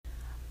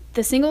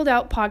The Singled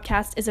Out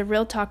podcast is a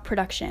Real Talk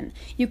production.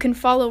 You can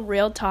follow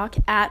Real Talk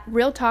at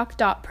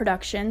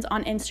realtalk.productions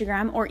on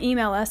Instagram or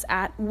email us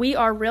at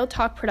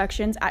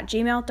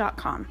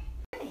wearerealtalkproductions@gmail.com.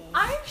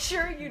 I'm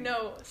sure you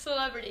know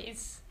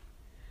celebrities.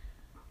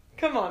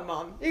 Come on,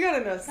 Mom. You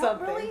gotta know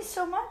something. Not really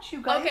so much,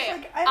 you guys.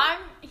 Okay,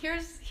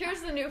 here's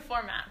the new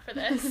format for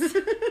this.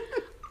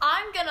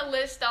 I'm gonna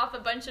list off a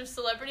bunch of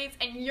celebrities,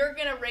 and you're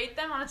gonna rate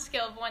them on a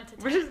scale of 1 to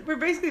 10. We're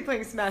basically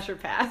playing Smash or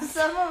Pass.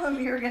 Some of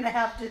them you're going to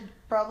have to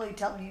probably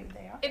tell me who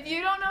they are. If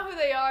you don't know who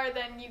they are,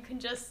 then you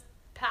can just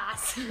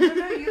pass.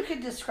 No, you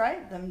could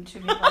describe them to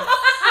me. Like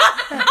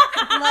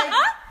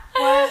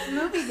what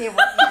movie they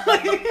were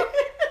in,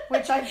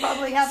 which I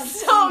probably haven't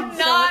seen,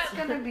 so it's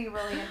going to be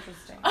really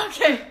interesting.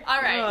 Okay,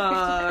 alright.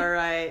 All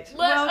right.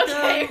 Welcome.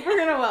 Okay. We're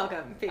going to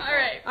welcome people. All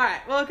right.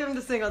 Welcome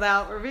to Singled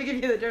Out, where we give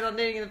you the dirt on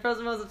dating and the pros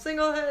and cons of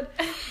singlehood.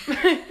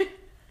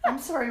 I'm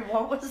sorry,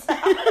 what was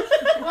that?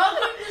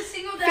 Welcome to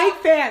Singled Out. Fake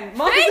fan.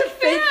 Mom is a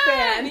fake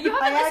fan. You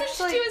haven't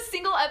listened to a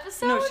single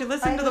episode? No, she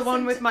listened to the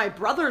one with my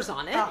brothers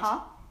on it. Uh-huh.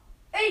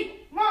 Hey,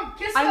 Mom,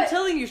 guess I'm what?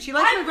 telling you, she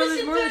likes my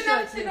brothers more than she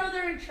likes to me. know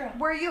their intro.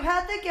 Where you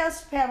had the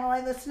guest panel,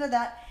 I listened to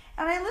that.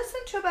 And I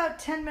listened to about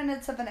 10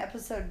 minutes of an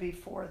episode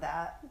before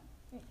that.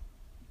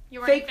 You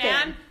weren't Fake a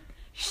fan?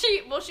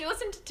 She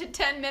listened to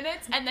 10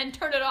 minutes and then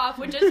turned it off,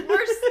 which is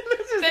worse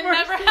than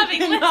never having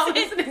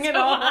listened at to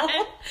all. one.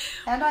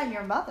 And I'm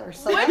your mother,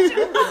 so Which- that's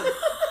good.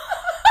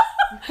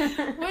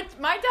 Which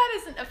my dad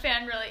isn't a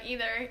fan really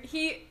either.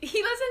 He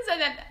listens,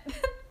 and then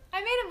I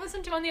made him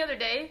listen to one the other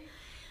day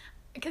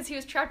because he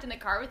was trapped in the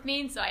car with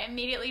me, and so I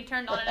immediately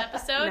turned on an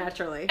episode.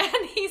 Naturally.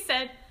 And he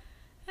said,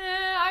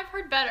 I've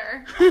heard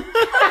better.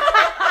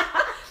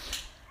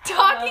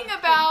 Talking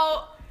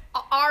about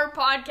our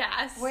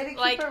podcast. Way to keep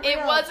like it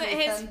real,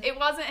 Jason. it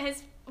wasn't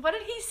his what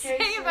did he say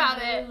about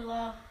it?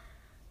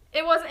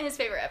 It wasn't his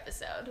favorite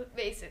episode,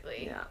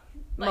 basically. Yeah.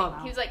 Like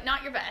Mom. he was like,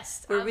 not your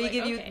best. I Where was we like,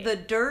 give okay. you the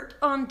dirt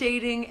on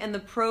dating and the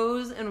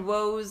pros and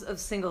woes of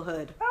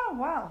singlehood. Oh,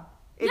 wow.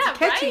 It's Yeah,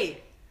 catchy.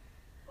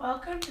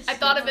 Welcome to I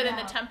thought of it in Singled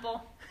the Out.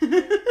 temple.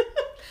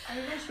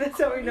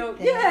 That's how we know.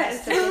 They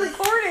Yes, must have we're been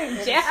recording,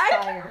 Dad.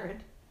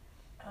 inspired.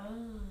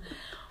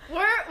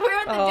 We're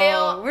at the Oh,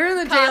 Dale. we're in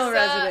the Dale Casa,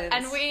 residence.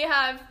 and we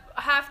have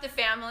half the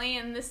family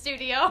in the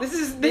studio. This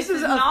is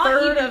a not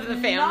third even- of the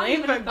not family,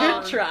 even but a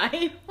good third.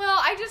 try.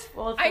 Well,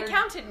 I third.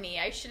 counted me.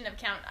 I shouldn't have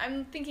counted.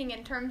 I'm thinking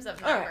in terms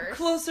of All numbers. right,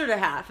 closer to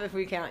half if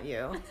we count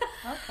you.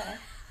 Okay.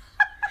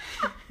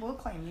 We'll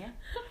claim you.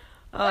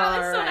 Wow,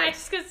 that's so All right.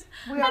 nice because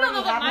We I don't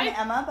know already that have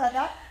an my Emma, but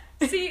that...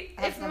 see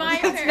That's if never my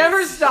stopped. parents It's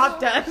never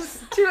stopped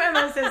us. 2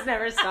 Emmas has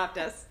never stopped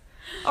us.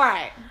 All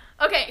right.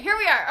 Okay, here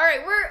we are. All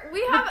right,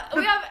 we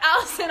have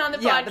Allison on the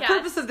Yeah, podcast, the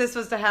purpose of this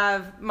was to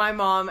have my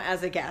mom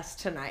as a guest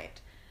tonight.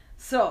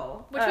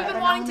 So, which we've been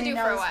but wanting to only do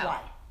for a knows while.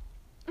 why.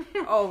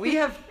 we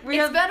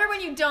It's have better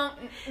when you don't.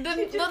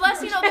 The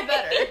less you know, the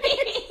better.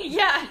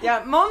 Yeah.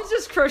 Yeah, Mom's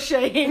just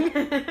crocheting.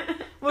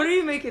 What are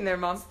you making there,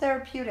 Mom? It's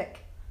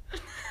therapeutic.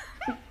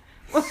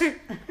 What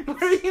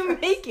are you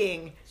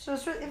making? So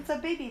it's a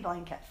baby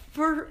blanket.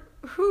 For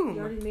whom?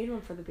 You already made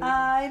one for the baby.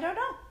 I don't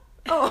know.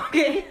 Oh,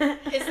 okay.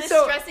 Is this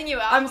So, stressing you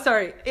out? I'm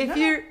sorry. If No.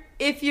 you're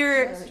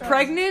Stress.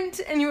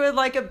 pregnant and you would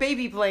like a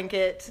baby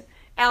blanket,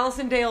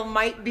 Allison Dale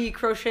might be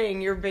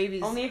crocheting your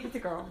baby's Only if it's a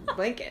girl.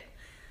 blanket.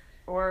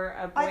 Or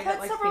a boy I've that had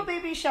likes several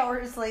pink. baby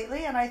showers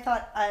lately, and I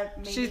thought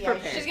maybe She's I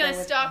prepared. should She's gonna go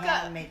with stock up.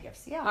 handmade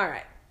gifts. Yeah. All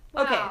right.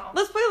 Wow. Okay,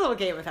 let's play a little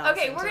game with Allison.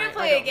 Okay, we're gonna tonight,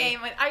 play why a game.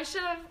 I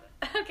should have.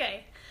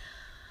 Okay.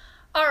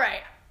 All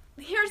right.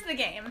 Here's the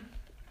game.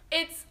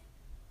 It's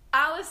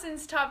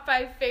Allison's top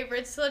 5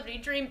 favorite celebrity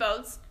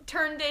dreamboats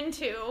turned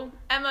into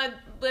Emma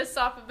lists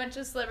off a bunch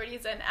of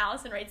celebrities and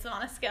Allison rates them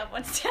on a scale of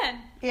 1 to 10.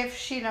 If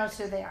she knows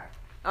who they are.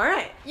 All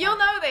right, You'll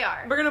know who they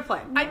are. we're gonna play.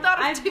 I thought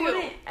of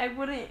 2 I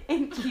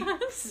wouldn't.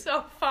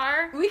 so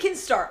far. We can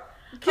start.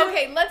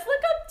 Okay, let's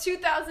look up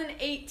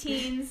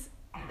 2018's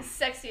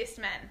sexiest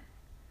men.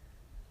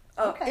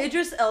 Oh, Okay.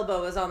 Idris Elba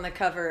was on the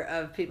cover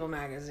of People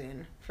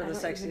magazine for the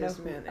Sexiest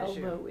Man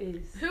issue. Elbow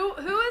is. Who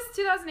is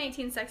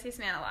 2018 sexiest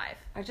man alive?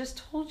 I just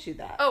told you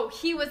that. Oh,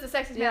 he was the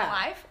sexiest man Yeah.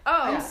 alive?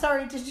 Oh. I'm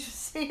sorry, did you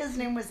say his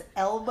name was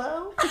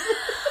Elbow?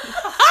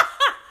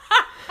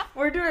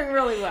 We're doing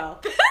really well.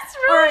 That's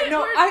All really right,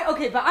 no, weird.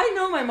 okay, but I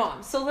know my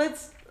mom, so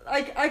let's.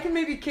 I can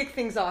maybe kick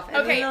things off. And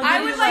Okay, then I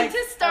I'll would do, like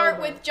to start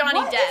Elba. with Johnny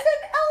What Depp. is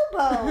an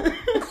elbow?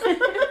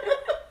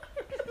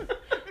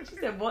 She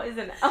said, "What is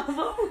an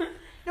elbow?"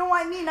 No,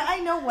 I mean, I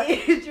know what...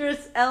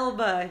 Idris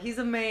Elba. He's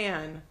a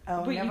man.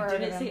 Oh, But you never heard of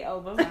didn't him. say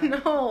elbow.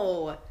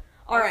 No.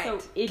 All right.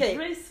 Also, Okay.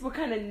 Idris. What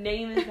kind of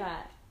name is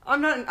that?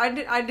 I'm not.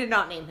 I did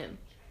not name him.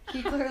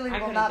 He clearly I will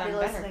could've not be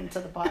done better. listening to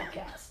the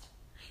podcast.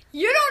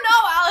 You don't know,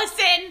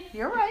 Allison.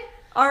 You're right.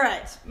 All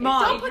right,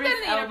 Mom. Don't put that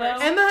in the Idris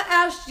universe. Elba. Emma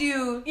asked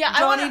you. Yeah,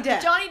 Johnny I want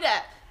Depp. Johnny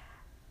Depp.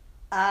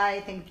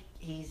 I think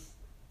he's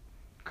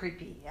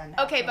creepy. And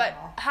Okay, but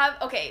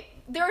abnormal.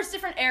 there's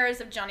different eras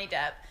of Johnny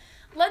Depp.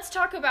 Let's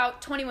talk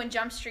about 21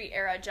 Jump Street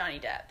era Johnny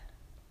Depp.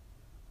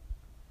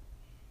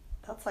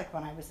 That's like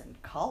when I was in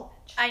college.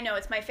 I know,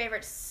 it's my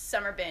favorite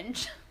summer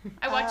binge.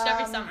 I watched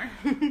every summer.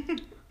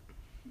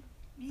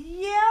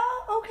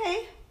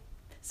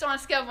 So on a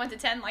scale of 1 to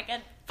 10, like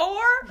a 4?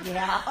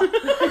 Yeah.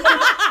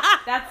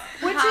 That's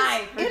Which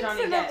high is for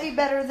Johnny infinitely Depp.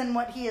 better than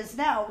what he is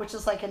now, which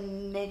is like a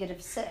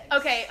 -6.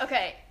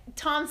 Okay.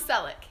 Tom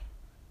Selleck.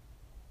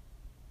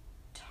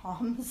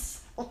 Tom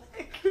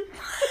Selleck.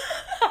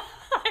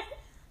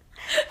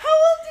 How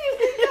old do you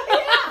think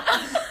I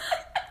am?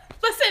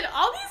 Listen,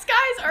 all these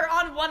guys are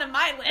on one of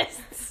my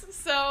lists.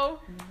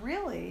 So,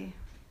 Really?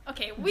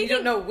 okay, We we don't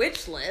can know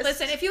which list.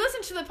 listen. If you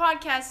listen to the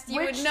podcast, you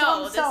Which would know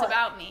Tom this Selleck?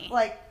 about me.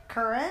 Like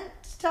current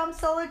Tom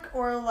Selleck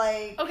or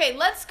like Okay,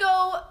 let's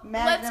go. Let's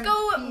Magnum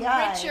go.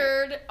 PI.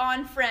 Richard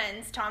on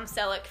Friends. Tom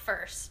Selleck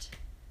first.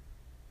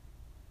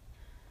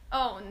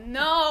 Oh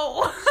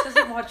no.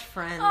 Doesn't watch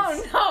Friends.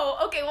 Oh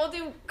no. Okay, we'll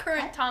do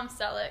current Tom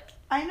Selleck.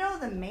 I know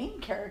the main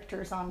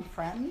characters on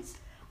Friends.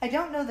 I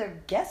don't know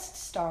their guest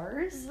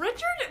stars.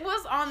 Richard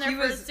was on there He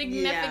for a was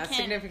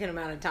significant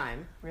amount of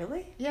time.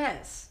 Really?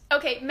 Yes.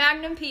 Okay,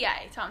 Magnum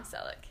PI. Tom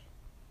Selleck.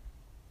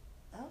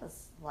 That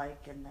was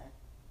like in the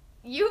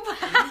You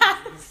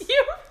that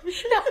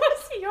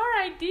was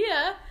your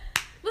idea.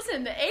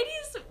 Listen, the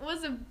 80s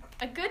was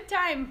a good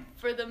time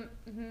for the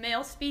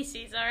male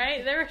species, all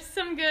right? There were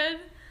some good.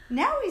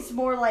 Now he's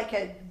more like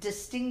a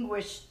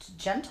distinguished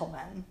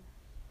gentleman.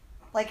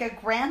 Like a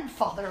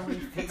grandfatherly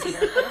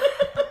figure.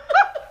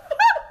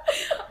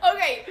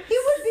 Okay. He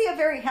would be a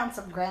very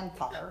handsome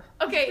grandfather.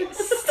 Okay.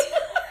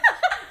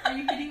 Are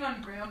you hitting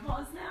on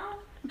grandpas now?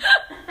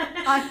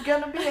 I'm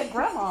gonna be a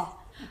grandma.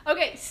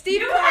 Okay,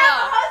 Steve You Carell.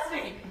 have a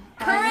husband.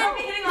 Current- Don't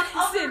be hitting on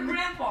other Listen.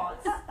 grandpas.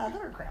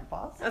 Other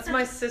grandpas. That's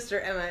my sister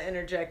Emma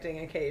interjecting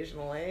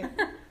occasionally.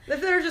 If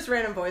they're just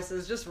random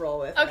voices, just roll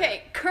with it.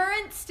 Okay,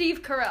 current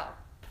Steve Carell.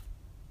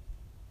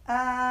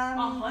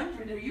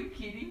 100? Are you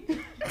kidding?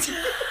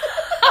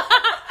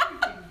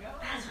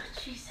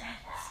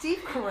 Steve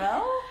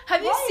Carell?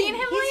 Have you Why? seen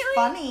him He's lately?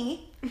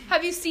 funny.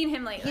 Have you seen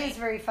him He lately? is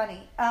very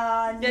funny.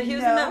 Yeah, he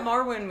was no. in that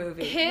Marwin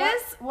movie.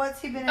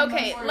 What's he been in?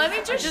 Okay, most let me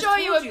recently? just just show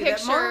you a told you, that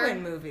picture.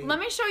 Marlon movie. Let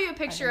me show you a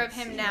picture I of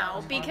didn't him see now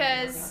that.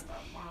 because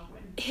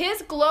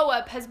his glow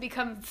up has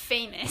become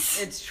famous.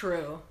 It's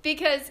true.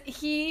 Because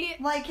he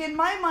Like in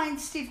my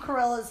mind, Steve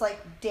Carell is like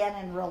Dan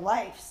in real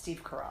life.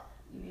 Steve Carell.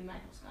 You mean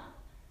Michael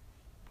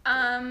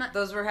Scott?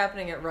 Those were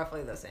happening at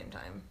roughly the same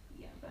time.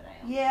 Yeah, but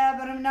I Yeah,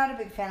 but I'm not a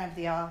big fan of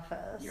The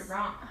Office. You're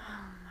wrong.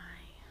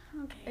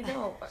 okay.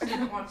 know. She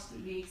doesn't watch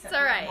TV except It's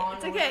all right. for Law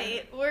It's and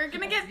okay. We're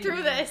gonna get SVU.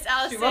 through this,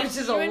 Allison. She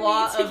watches You a and me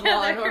lot of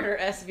Law and together. Order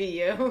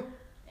SVU.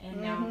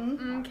 And now.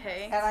 Mhm.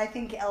 Okay. And I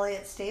think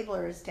Elliot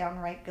Stabler is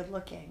downright good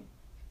looking.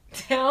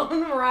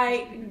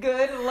 Downright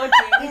good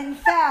looking. In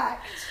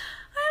fact,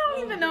 I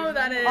don't even know who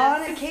that is.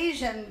 on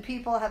occasion,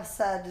 people have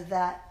said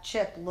that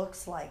Chip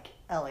looks like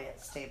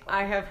Elliot Stabler.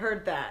 I have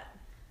heard that.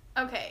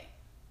 Okay.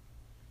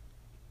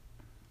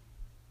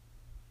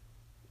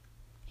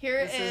 Here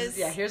is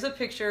Here's a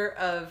picture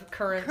of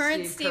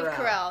current Steve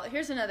Carell.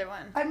 Here's another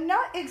one. I'm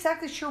not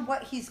exactly sure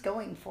what he's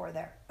going for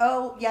there.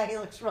 Oh, yeah, he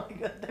looks really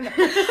good there.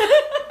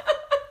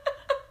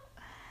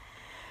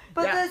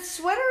 But Yeah. the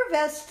sweater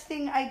vest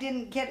thing I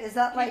didn't get, is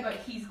that like but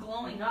he's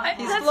glowing up.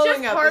 That's He's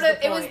glowing just up part is of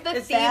the it. Was point. the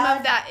It's theme Bad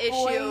of that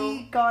Boy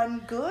issue? Gone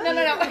Good? No.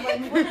 Like,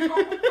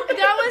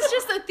 That was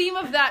just the theme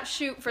of that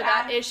shoot for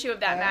that That- issue of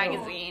that Oh.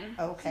 magazine.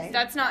 okay.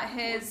 That's not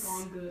It's his.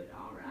 going good.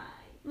 All right.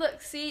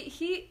 Look, see,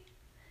 he.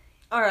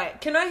 All right,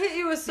 can I hit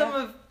you with some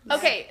Yeah. of?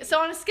 Okay, so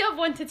on a scale of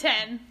 1 to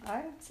 10.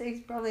 I'd say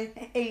he's probably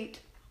an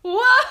 8.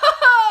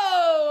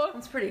 Whoa!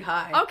 That's pretty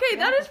high. Okay,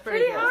 that is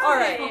pretty good. high. All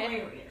right,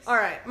 Hilarious. all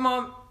right,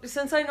 Mom.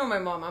 Since I know my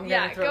mom, I'm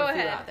Yeah, gonna throw go a few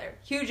ahead. out there.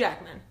 Hugh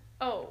Jackman.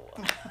 Oh.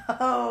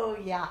 Oh,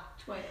 yeah.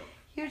 12.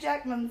 Hugh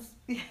Jackman's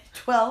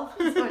 12,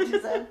 is what you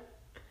said?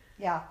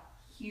 Yeah.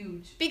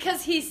 Huge.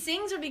 Because he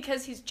sings or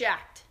because he's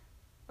jacked?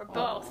 Or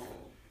both? Oh.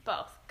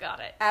 Both.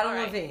 Got it. Adam All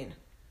right. Levine.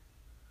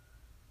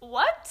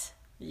 What?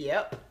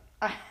 Yep.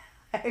 I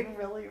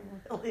really,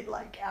 really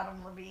like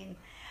Adam Levine.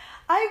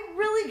 I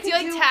really could Do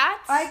you like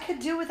tats? I could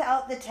do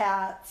without the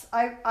tats.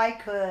 I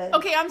could.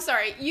 Okay, I'm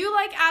sorry. You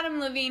like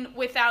Adam Levine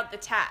without the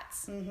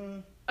tats. hmm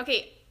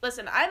Okay,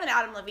 listen, I'm an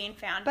Adam Levine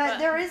fan, But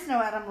there is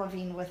no Adam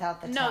Levine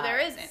without the tats. No, there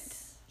isn't.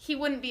 He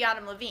wouldn't be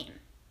Adam Levine.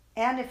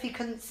 And if he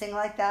couldn't sing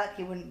like that,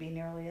 he wouldn't be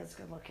nearly as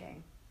good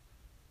looking.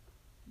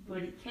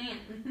 But he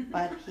can.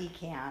 But he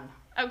can.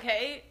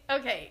 Okay,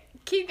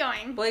 keep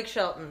going. Blake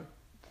Shelton.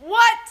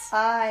 What?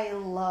 I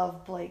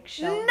love Blake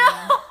Shelton.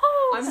 No!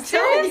 I'm telling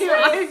seriously?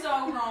 you, You're so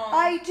wrong.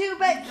 I do,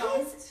 but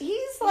You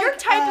he's like Your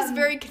type is um,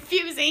 very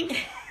confusing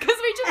because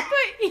we just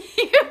put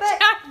Hugh But-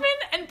 Jackman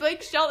and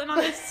Blake Shelton on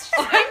this.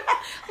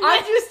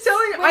 I'm just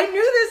telling you, I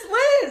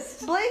knew this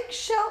list. Blake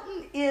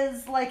Shelton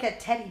is like a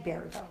teddy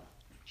bear, though.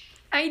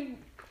 I.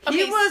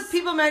 He Okay, was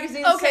People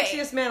Magazine's Okay.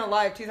 sexiest man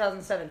alive,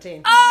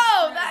 2017.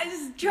 Oh, that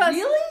is just.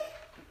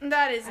 Really?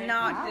 That is I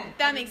not. agree.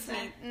 That makes me.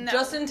 No.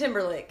 Justin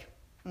Timberlake.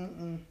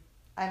 Mm-mm.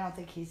 I don't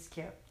think he's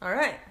cute. All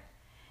right.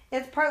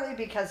 It's partly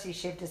because he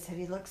shaved his head.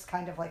 He looks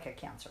kind of like a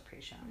cancer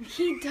patient.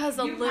 He does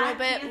a You've little had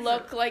bit cancer.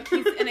 look like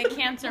he's in a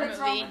cancer What's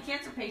wrong movie. with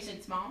cancer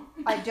patients, Mom?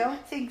 I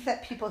don't think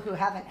that people who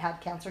haven't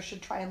had cancer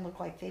should try and look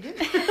like they do.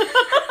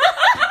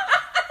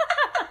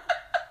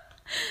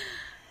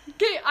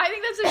 Okay,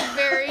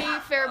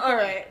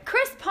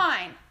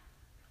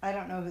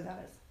 know who that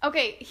is.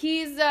 Okay,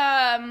 he's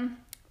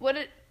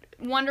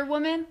Wonder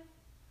Woman?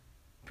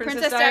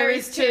 Princess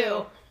Diaries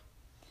 2.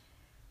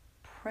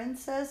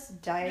 Princess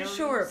Diaries Just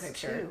show her a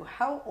picture. 2.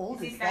 How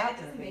old is that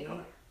movie?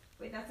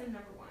 Wait, that's in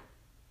number 1.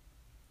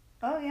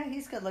 Oh yeah,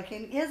 he's good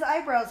looking. His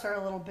eyebrows are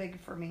a little big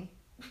for me.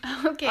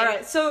 Okay. All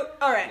right. So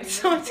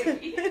So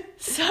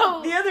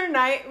the other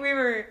night we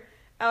were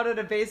out at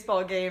a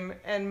baseball game,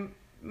 and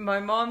my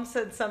mom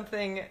said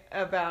something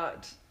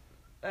about.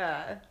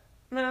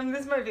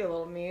 This might be a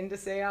little mean to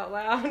say out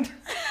loud.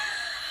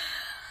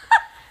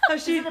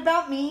 Is it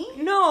about me?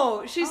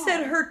 No, she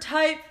said her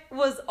type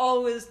was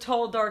always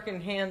tall, dark,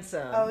 and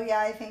handsome. Oh yeah,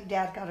 I think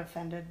Dad got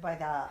offended by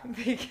that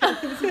because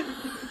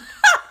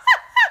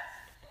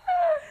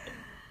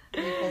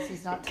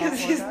he's not tall. Because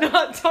he's or dark.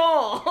 not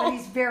tall. But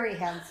he's very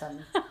handsome.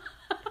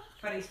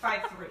 But he's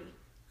 5'3".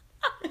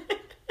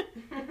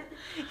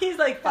 He's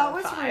like That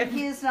was 5'5". rude.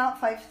 He is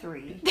not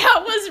 5'3".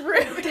 that was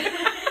rude.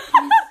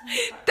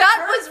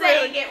 That was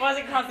rude. It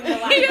wasn't crossing the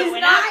line. He but is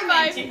when not I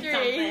mentioned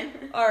 5'3".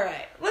 something- All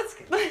right, let's.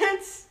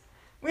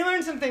 We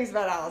learned some things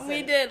about Allison.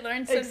 We did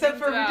learn some Except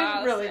things for we about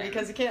didn't really, Allison.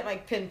 because you can't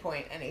like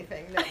pinpoint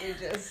anything that we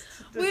just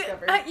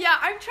discovered. Yeah,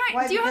 I'm trying.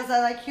 Why? Do you Because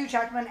have, I like Hugh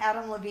Jackman,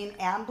 Adam Levine,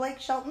 and Blake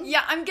Shelton?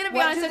 yeah, I'm gonna be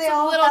What honest. do It's they a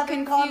all little have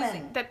in confusing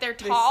common? that they're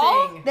They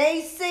tall. sing.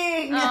 They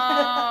sing.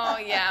 Oh,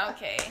 yeah.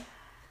 Okay.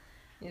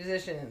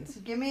 Musicians.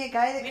 Give me a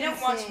guy that We can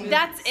don't watch sing. movies.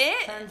 That's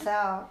it. Turns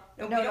out.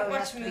 No, we don't he watch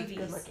has to be movies.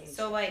 good-looking.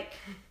 So, like,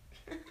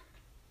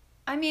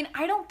 I mean,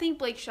 I don't think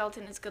Blake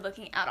Shelton is good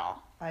looking at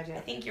all. I do.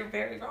 I think you're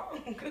very wrong.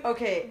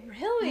 Okay.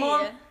 Really?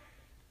 Mom,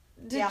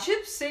 did Yeah.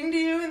 Chip sing to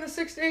you in the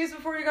 6 days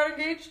before you got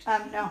engaged?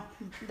 No,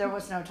 there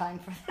was no time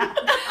for that.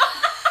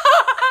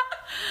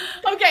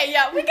 Okay,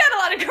 yeah, we got a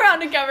lot of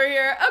ground to cover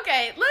here.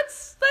 Okay,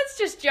 let's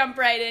just jump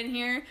right in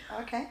here.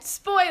 Okay.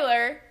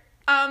 Spoiler.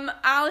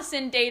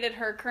 Allison dated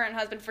her current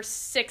husband for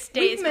 6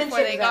 days We've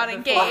before they mentioned got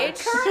that before.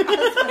 engaged. Current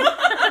husband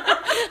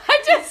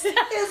I just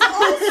is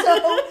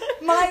also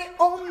my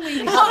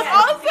only also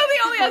husband. the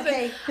only husband.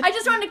 Okay. I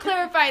just wanted to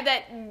clarify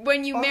that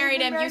when you Only married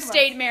been him, you married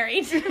stayed once.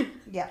 married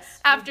Yes.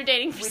 after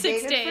dating for we 6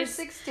 dated days. for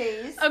 6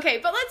 days. Okay,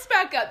 but let's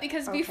back up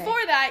because Okay.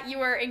 before that you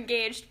were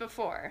engaged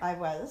before. I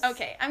was.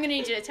 Okay, I'm gonna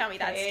need you to tell me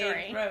that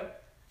story.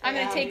 I'm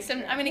gonna Yeah. take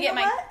some. I'm gonna You get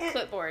know my what?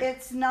 clipboard.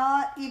 It's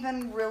not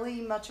even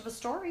really much of a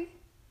story.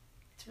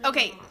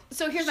 Okay,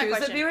 so here's my Shoes that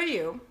question.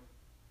 BYU.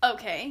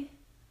 Okay,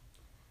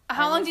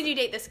 how long did you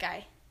date this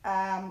guy?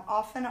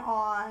 Off and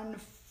on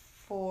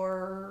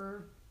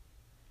for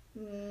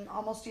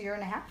almost a year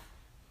and a half.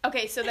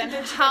 Okay, so then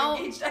Then she got how?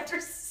 engaged after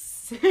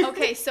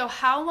Okay, so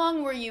how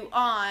long were you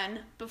on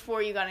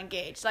before you got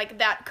engaged? Like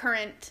that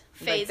current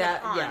phase that,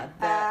 of on. yeah,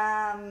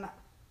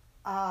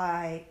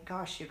 that.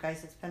 Gosh, you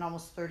guys, it's been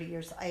almost 30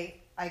 years. I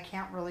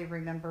can't really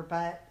remember,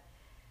 but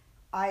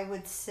I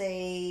would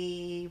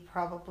say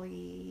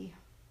probably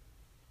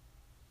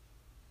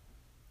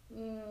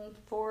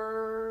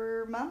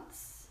 4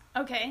 months.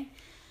 Okay.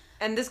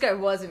 And this guy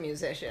was a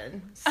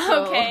musician.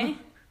 So. Okay.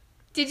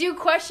 Did you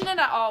question it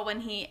at all when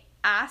he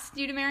asked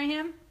you to marry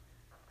him?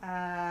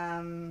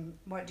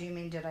 What do you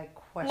mean? Did I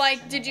question?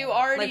 Like, did you it?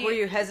 already? Like, were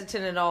you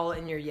hesitant at all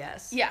in your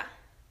yes? Yeah.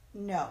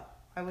 No,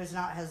 I was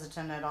not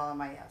hesitant at all in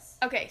my yes.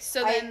 Okay,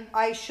 so then.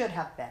 I should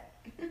have been.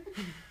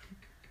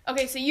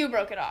 Okay, so you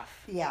broke it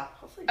off. Yeah.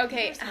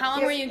 Okay, how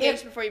long were you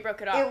engaged before you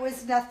broke it off? It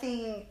was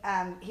nothing.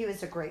 He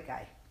was a great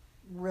guy,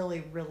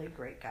 really, really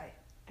great guy.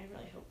 I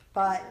really hope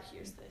But- he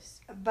hears this.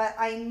 But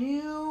I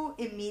knew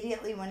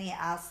immediately when he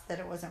asked that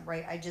it wasn't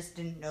right. I just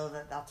didn't know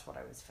that that's what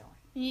I was feeling.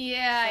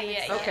 Yeah.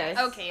 Okay.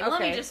 Okay, let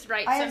me Okay. just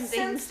write I some have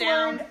things since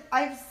down. learned.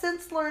 I've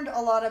since learned a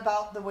lot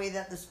about the way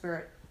that the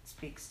Spirit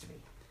speaks to me.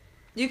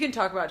 You can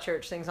talk about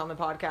church things on the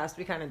podcast.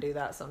 We kind of do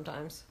that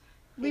sometimes.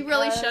 We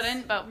really Because-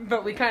 shouldn't, but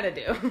But we kind of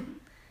do.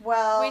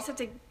 Well, we just have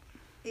to.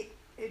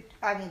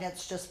 I mean,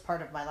 it's just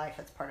part of my life.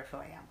 It's part of who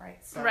I am,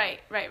 right? So Right.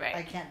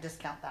 I can't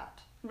discount that.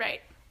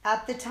 Right.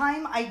 At the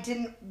time, I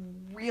didn't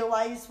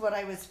realize what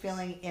I was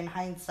feeling. In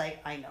hindsight,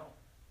 I know.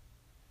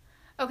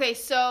 Okay,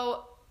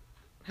 so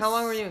How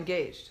long were you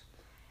engaged?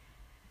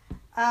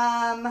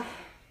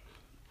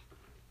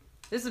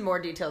 This is more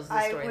details of the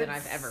I story would than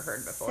I've ever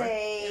heard before.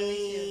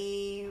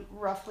 say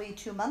roughly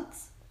 2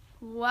 months.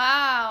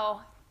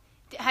 wow.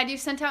 Had you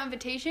sent out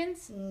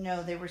invitations?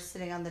 No, they were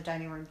sitting on the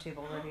dining room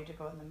table ready to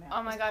go in the mail.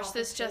 Oh my gosh, Paul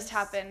this just Fitz?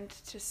 happened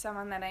to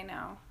someone that I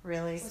know.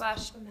 Really?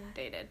 /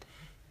 dated.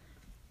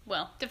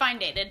 Well, define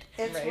dated.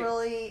 It's Right.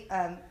 really,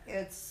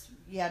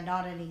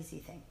 not an easy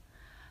thing.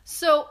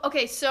 So,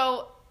 okay,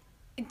 so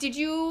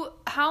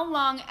how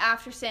long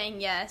after saying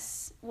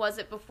yes was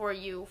it before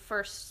you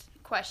first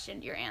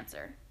questioned your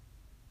answer?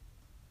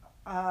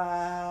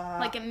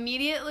 Like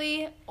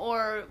immediately,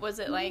 or was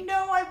it like...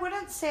 No, I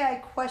wouldn't say I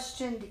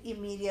questioned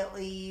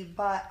immediately,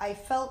 but I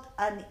felt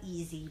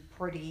uneasy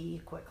pretty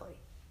quickly.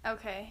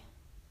 Okay.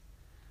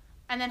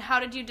 And then how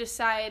did you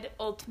decide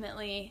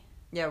ultimately...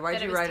 Yeah, why'd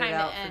that it you was write it time to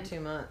out end? for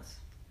 2 months?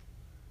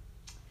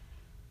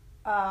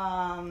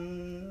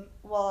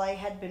 Well, I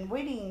had been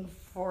waiting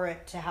for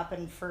it to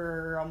happen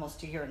for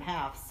almost a year and a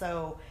half,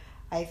 so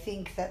I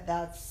think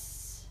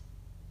that's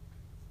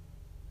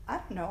I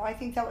don't know. I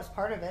think that was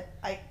part of it.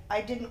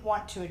 I didn't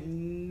want to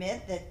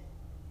admit that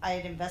I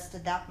had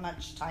invested that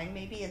much time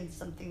maybe in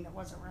something that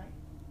wasn't right.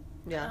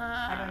 Yeah.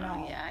 I don't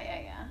know.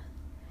 Yeah.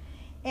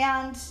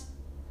 And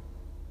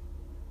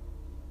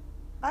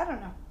I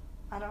don't know.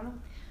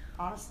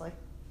 Honestly.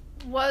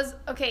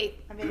 Okay.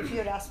 I mean, if you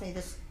had asked me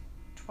this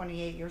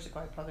 28 years ago,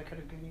 I probably could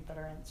have given you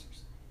better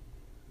answers.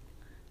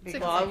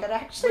 Because I could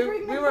actually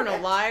remember we weren't it.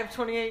 alive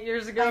 28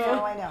 years ago.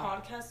 I know.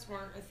 Podcasts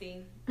weren't a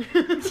thing.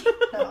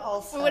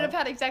 Also, We would have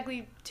had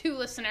exactly 2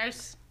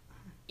 listeners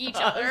each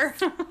other.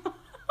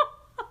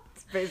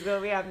 It's basically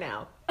what we have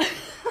now.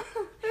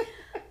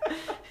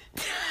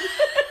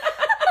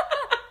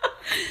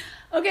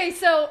 Okay,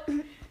 so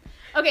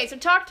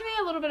talk to me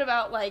a little bit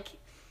about like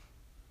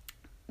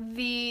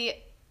the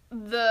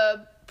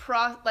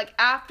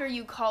after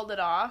you called it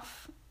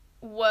off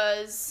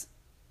was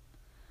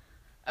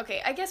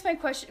okay. I guess my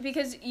question,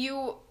 because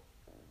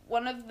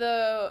one of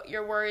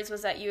your worries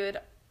was that you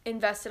had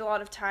invested a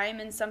lot of time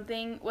in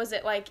something. Was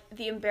it like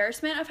the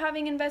embarrassment of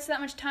having invested that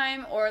much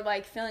time, or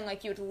like feeling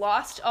like you'd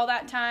lost all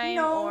that time?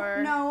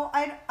 No,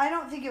 I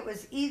don't think it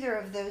was either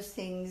of those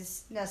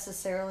things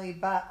necessarily,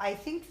 but I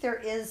think there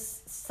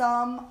is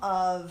some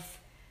of,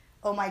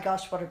 oh my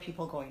gosh, what are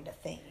people going to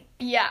think?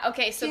 Yeah,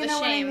 okay, so you the know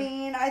shame. what I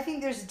mean? I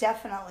think there's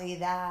definitely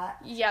that.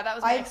 Yeah, that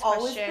was my next I've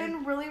always question.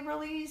 been really,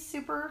 really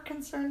super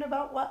concerned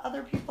about what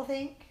other people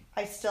think.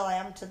 I still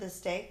am to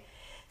this day.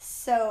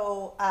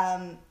 So,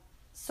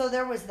 so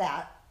there was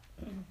that.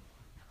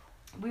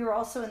 We were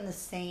also in the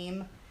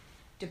same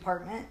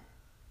department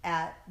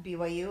at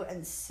BYU,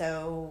 and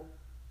so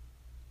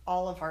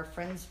all of our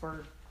friends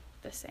were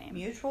The same.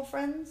 mutual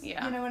friends.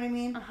 Yeah. You know what I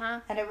mean?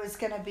 Uh-huh. And it was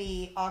going to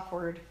be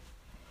awkward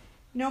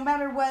no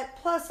matter what.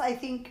 Plus, I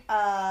think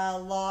a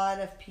lot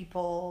of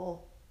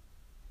people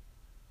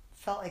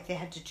felt like they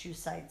had to choose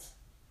sides.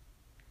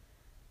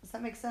 Does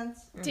that make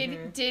sense?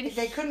 Did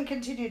They couldn't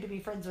continue to be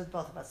friends with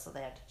both of us, so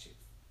they had to choose.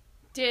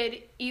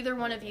 Did either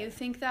one of you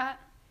think that?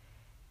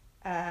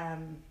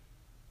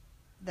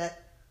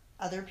 That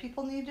other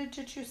people needed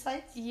to choose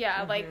sides?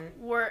 Yeah, like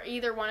were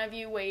either one of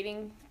you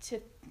waiting to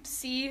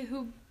see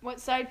what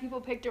side people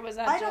picked, or was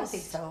that I don't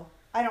think so.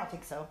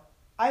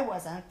 I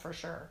wasn't, for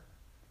sure.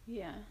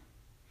 Yeah.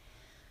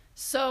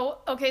 So,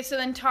 okay, so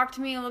then talk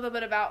to me a little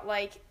bit about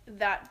like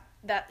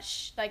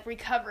like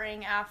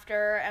recovering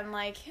after, and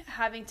like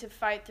having to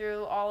fight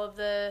through all of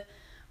the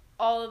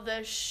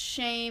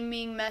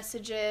shaming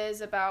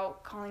messages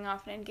about calling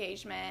off an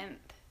engagement.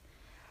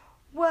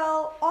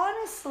 Well,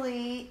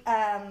 honestly,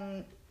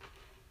 I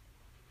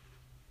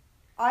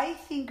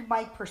think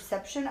my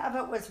perception of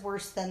it was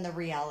worse than the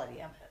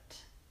reality of it.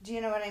 Do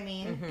you know what I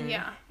mean?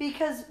 Yeah.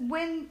 Because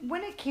when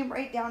it came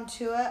right down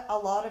to it, a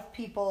lot of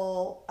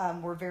people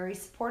were very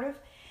supportive,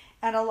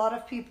 and a lot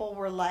of people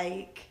were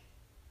like,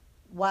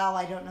 wow,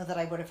 I don't know that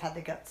I would have had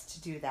the guts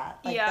to do that.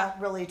 Like, that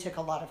really took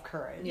a lot of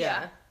courage.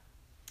 Yeah.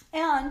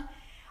 And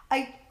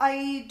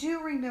I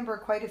do remember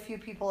quite a few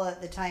people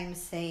at the time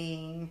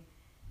saying,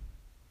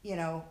 you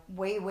know,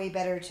 way, way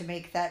better to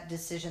make that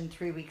decision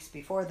 3 weeks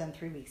before than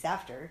 3 weeks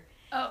after.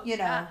 Oh, you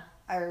know,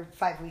 or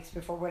 5 weeks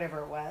before,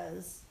 whatever it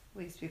was,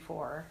 weeks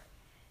before.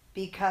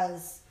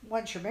 Because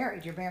once you're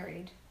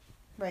married,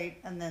 right?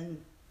 And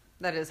then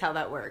That is how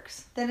that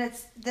works. then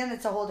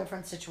it's a whole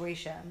different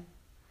situation.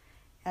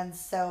 And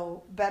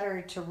so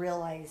better to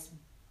realize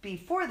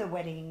before the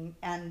wedding,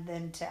 and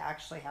then to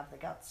actually have the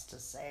guts to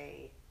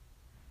say,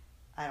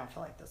 I don't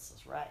feel like this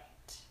is right.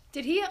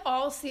 Did he at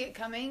all see it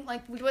coming?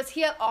 Like, was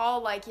he at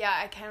all like, yeah,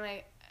 I kind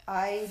of...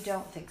 I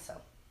don't think so.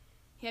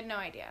 He had no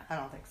idea. I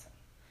don't think so.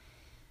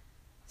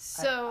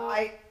 So...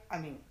 I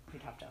mean,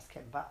 we'd have to ask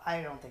him, but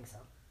I don't think so.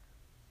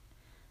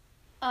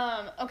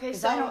 Okay,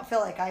 Because so... I don't feel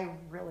like I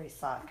really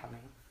saw it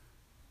coming.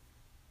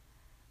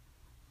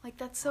 Like,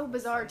 that's so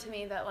bizarre to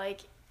me that,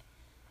 like...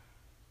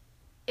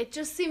 It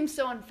just seems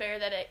so unfair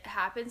that it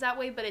happens that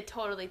way, but it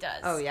totally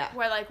does. Oh, yeah.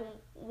 Where, like,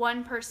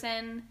 one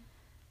person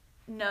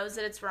knows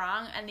that it's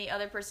wrong, and the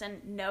other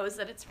person knows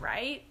that it's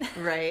right.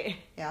 Right.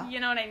 Yeah. You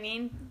know what I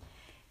mean?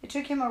 It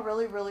took him a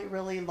really, really,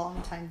 really long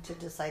time to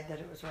decide that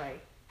it was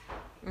right.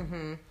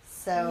 Mm-hmm.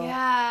 So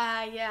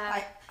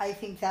Yeah. I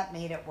think that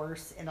made it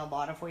worse in a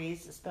lot of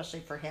ways, especially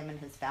for him and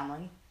his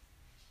family,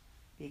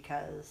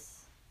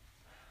 because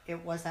it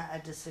wasn't a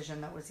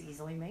decision that was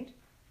easily made.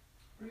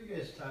 What are you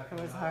guys talking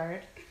It was about?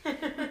 hard.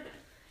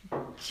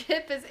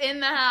 Chip is in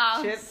the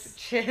house.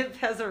 Chip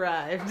has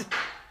arrived.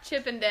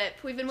 Chip and Dip.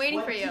 We've been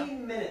waiting for you.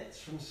 15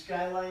 minutes from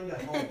Skyline to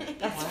home.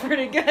 That's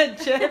pretty good,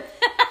 Chip.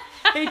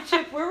 Hey,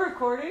 Chip, we're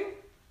recording.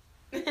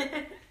 You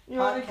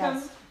want to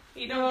come? Podcast.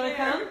 You want to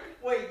come?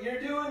 Wait, you're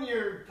doing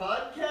your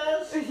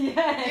podcast?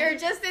 Yeah. You're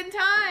just in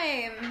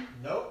time.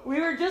 Nope.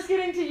 We were just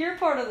getting to your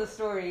part of the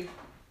story.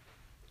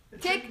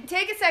 Take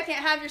a second,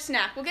 have your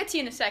snack. We'll get to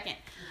you in a second.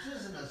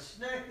 This isn't a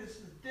snack, this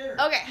is dinner.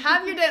 Okay,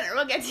 have your dinner.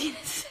 We'll get to you in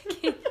a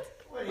second.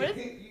 What, What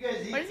you, you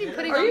guys eat what is he dinner?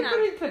 putting Are on you that?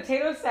 putting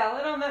potato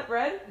salad on that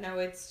bread? No,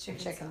 it's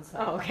chicken. Chickens.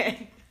 salad. Oh,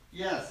 okay.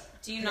 Yes.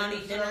 Do you not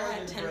eat dinner Salad at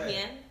and 10 bread.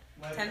 p.m.?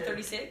 My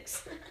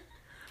 10:36?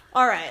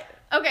 All right.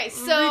 Okay,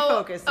 so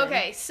refocusing.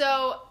 Okay,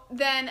 so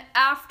then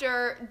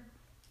after,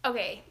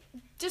 okay,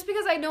 just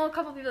because I know a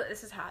couple people that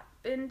this has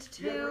happened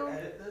Do you ever to.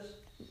 edit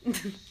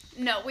this?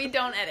 No, we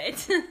don't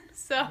edit.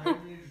 So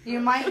You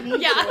might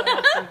need Yeah. to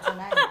after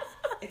tonight.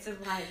 It's a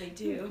lie, they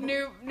do.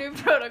 new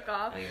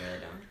protocol. Oh, you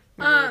really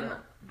don't.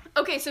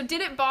 Okay, so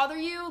did it bother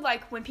you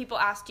like when people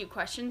asked you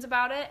questions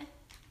about it?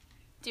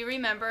 Do you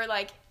remember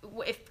like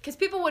if because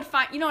people would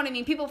find, you know what I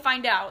mean? People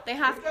find out they Are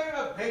have. you talking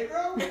about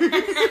Pedro?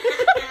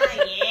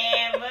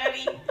 Yeah,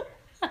 buddy.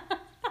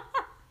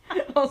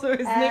 Also,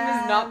 his name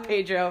is not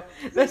Pedro.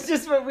 That's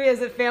just what we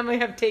as a family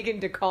have taken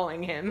to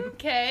calling him.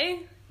 Okay,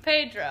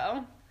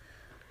 Pedro.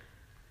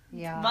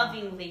 Yeah.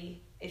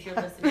 Lovingly, if you're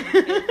listening to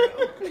Pedro.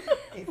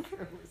 If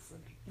you're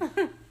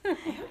listening. I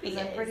hope he 'Cause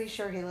I'm is. pretty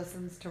sure he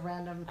listens to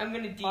random I'm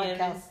gonna DM him.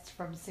 podcasts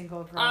from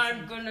single girls.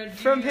 I'm gonna DM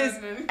From his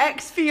him.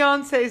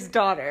 ex-fiance's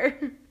daughter.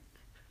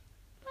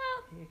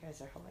 You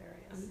guys are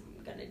hilarious.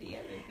 I'm gonna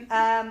DM him.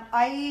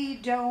 I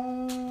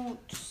don't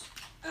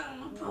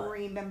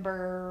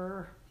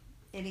remember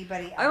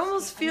anybody asking. I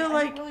almost feel don't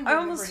like- really I remember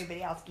almost-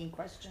 anybody asking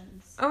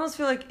questions. I almost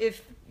feel like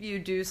if you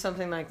do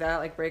something like that,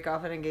 like break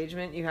off an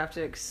engagement, you have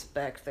to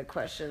expect the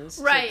questions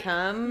Right, to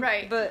come.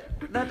 right. But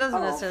that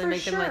doesn't necessarily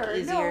make them like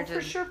easier no, to.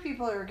 for sure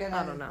people are gonna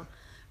I don't know.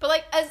 But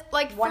like as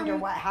like wonder for,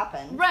 what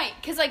happened. Right,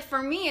 because like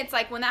for me, it's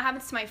like when that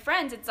happens to my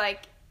friends, it's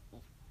like,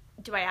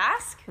 do I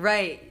ask?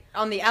 Right.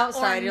 On the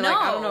outside, Or you're like,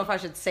 I don't no. know if I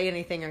should say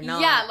anything or not.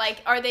 Yeah,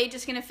 like are they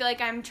just gonna feel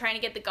like I'm trying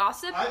to get the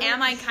gossip? I think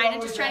Am I you should kind of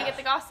always just trying to get ask.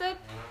 the gossip?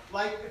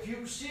 Like, if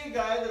you see a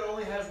guy that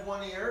only has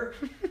one ear,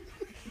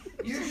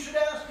 you should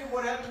ask him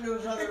what happened to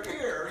his other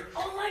ear.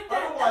 Oh, like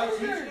that. Otherwise,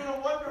 he's going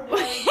to wonder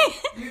why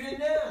you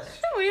didn't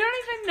ask. We don't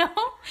even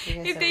know You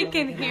guys if are they really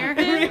can good. hear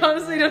we him.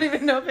 honestly don't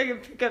even know if I can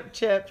pick up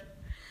Chip.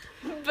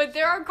 But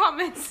there are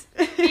comments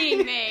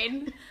being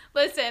made.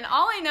 Listen,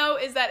 all I know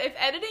is that if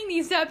editing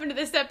needs to happen to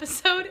this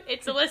episode,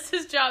 it's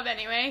Alyssa's job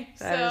anyway.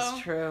 That so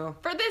is true.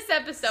 for this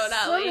episode,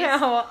 at least.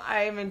 Somehow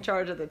I'm in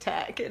charge of the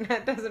tech, and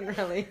that doesn't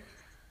really.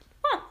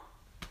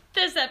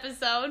 This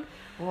episode.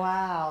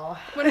 Wow.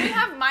 When we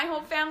have my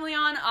whole family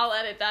on, I'll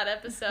edit that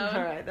episode.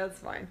 All right, that's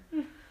fine.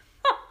 You're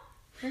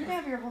gonna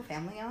have your whole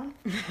family on?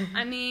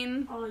 I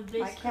mean, Oh,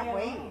 I can't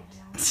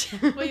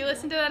wait. will you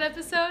listen to that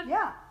episode?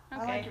 Yeah. I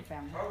Okay. like your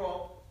family. I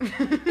won't.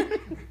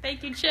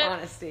 Thank you, Chip.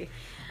 Honesty.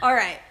 All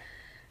right.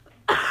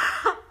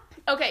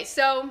 Okay,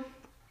 so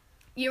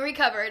you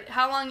recovered.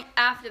 How long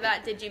after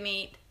that did you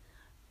meet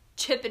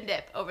Chip and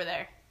Dip over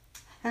there?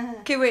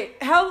 Okay, wait.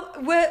 How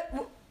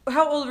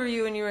old were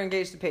you when you were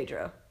engaged to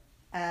Pedro?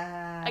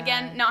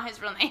 Again, not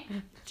his real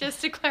name.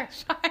 Just to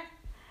clarify.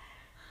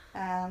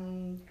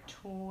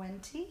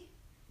 20?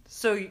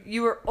 So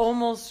you were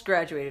almost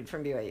graduated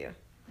from BYU.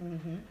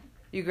 Mm-hmm.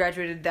 You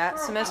graduated that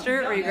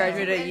semester, or you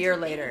graduated a year A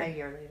later?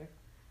 year later.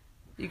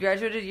 You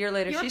graduated a year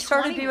later. You're She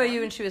started 21. BYU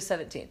when she was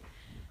 17.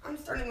 I'm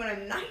starting when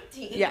I'm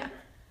 19. Yeah.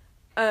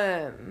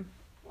 Wild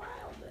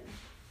then.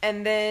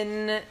 And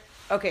then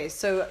okay,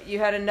 so you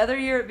had another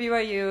year at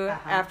BYU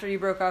Uh-huh. after you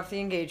broke off the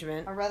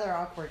engagement. A rather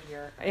awkward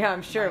year. Yeah,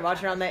 I'm sure. My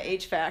Watching time. on that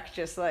HVAC,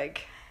 just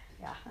like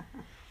Yeah.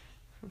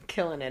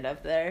 killing it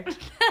up there.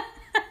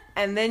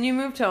 And then you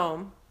moved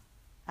home,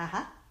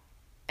 Uh-huh.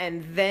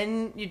 and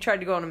then you tried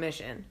to go on a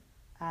mission,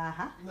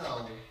 Uh-huh.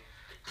 No.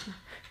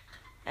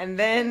 and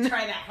then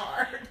Try that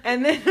hard.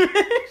 and then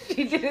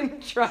she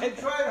didn't try. She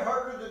tried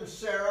harder than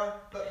Sarah,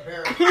 but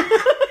barely.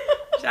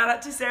 Shout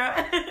out to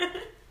Sarah.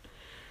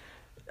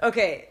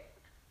 Okay,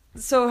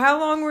 so how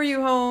long were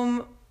you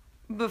home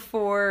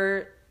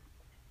before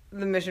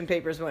the mission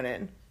papers went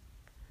in?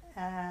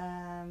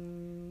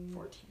 14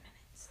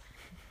 minutes.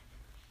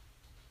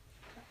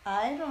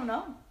 I don't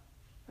know.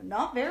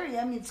 Not very.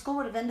 I mean, school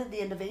would have ended the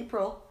end of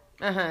April,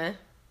 Uh huh.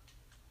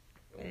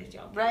 Where did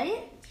y'all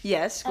right?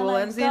 Yes, school And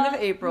I ends the end of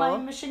got April.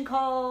 My mission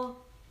call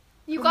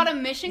You got a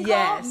mission call?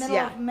 Yes. middle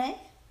yeah. of May.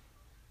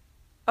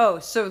 Oh,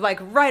 so like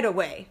right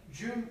away.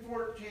 June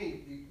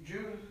 14th,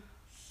 June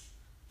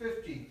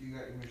 15th, you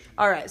got your mission.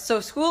 All right, so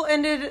school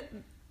ended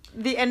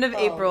the end of Oh.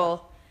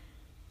 April.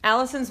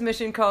 Allison's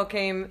mission call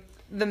came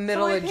the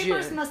middle so my of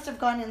papers June. must have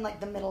gone in like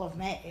the middle of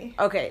May.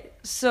 Okay,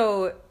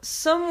 so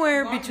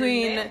somewhere Longer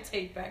between than that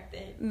take back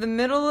then. the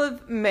middle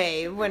of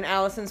May when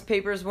Allison's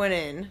papers went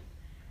in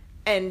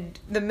and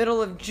the middle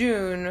of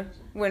June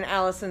when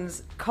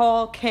Allison's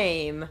call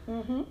came,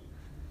 Mm-hmm.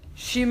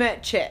 she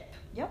met Chip.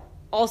 Yep.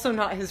 Also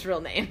not his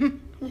real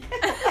name.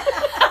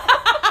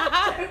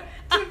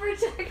 To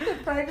protect the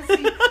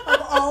privacy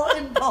of all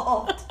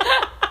involved.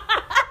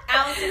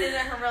 Allison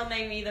isn't her real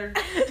name either.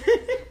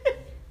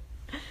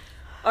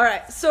 All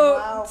right, so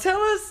Wow.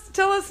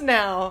 tell us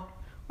now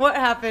what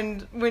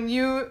happened when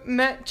you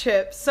met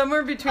Chip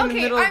somewhere between the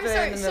Okay, middle I'm of May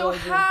sorry. and the middle So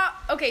of June. how?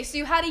 Okay, so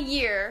you had a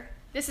year.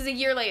 This is a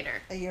year later.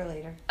 A year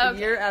later. A Okay.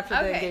 year after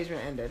the Okay.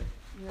 engagement ended.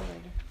 A year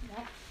later.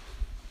 Yep.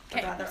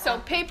 Okay. Rather So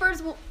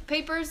awkward.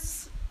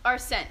 papers are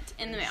sent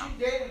in the mail.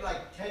 She dated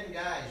like 10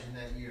 guys in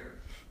that year.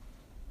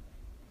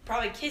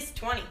 Probably kissed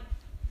 20.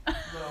 No.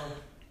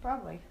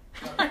 Probably.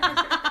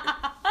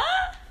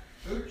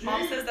 Who?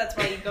 Mom says that's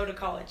why you go to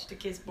college, to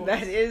kiss boys.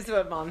 That is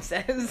what Mom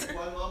says.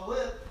 My mom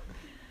went.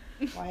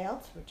 Why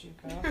else would you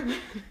go?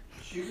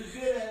 She was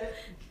good at it.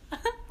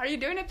 Are you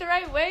doing it the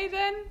right way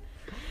then?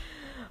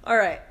 All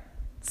right.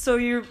 So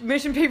your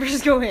mission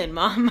papers go in,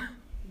 Mom.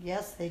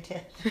 Yes, they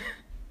did.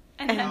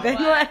 And then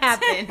what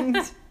happened?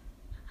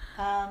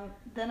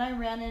 Then I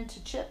ran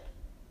into Chip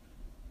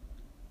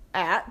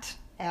At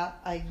at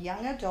a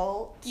young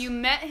adult You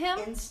met him?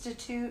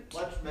 institute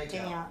Let's make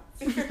out.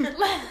 dance.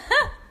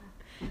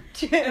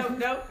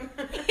 Nope.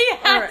 He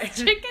has Alright.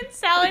 chicken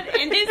salad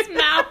in his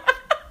mouth,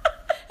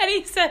 and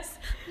he says,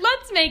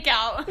 "Let's make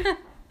out."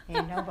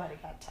 Ain't nobody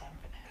got time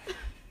for that.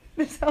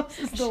 This house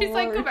is the She's worst.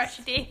 like, "Go brush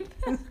your teeth."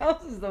 This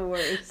house is the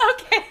worst.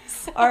 Okay,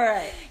 so All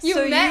right. You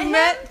so met you him?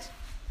 met.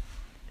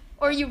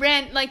 Or you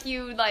ran, like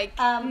you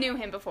knew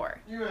him before?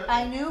 You went.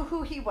 I knew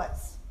who he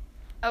was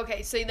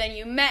Okay, so then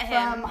you met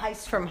from him. high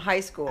school. From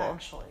high school.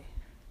 Actually.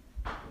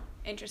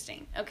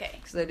 Interesting. Okay.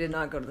 Because they did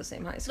not go to the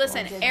same high school.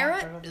 Listen, did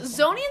not go to the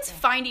same Zonians school.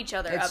 find each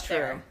other It's up true.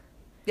 there.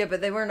 Yeah,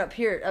 but they weren't up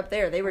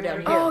there. They were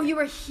down here. Oh, you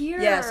were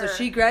here. Yeah, so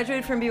she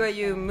graduated from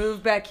BYU,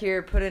 moved back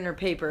here, put in her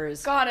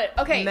papers, Got it.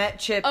 Okay. met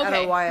Chip at a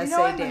Okay. YSA You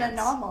know I'm dance. an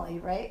anomaly,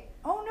 right?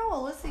 Oh no,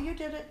 Alyssa, you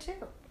did it too.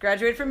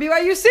 Graduated from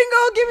BYU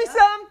single. Give me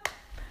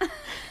some.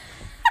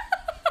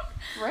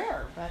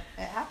 Rare, but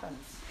it happens.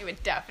 It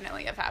would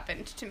definitely have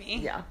happened to me.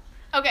 Yeah.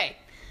 Okay.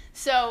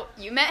 So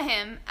you met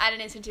him at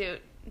an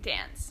institute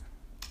dance.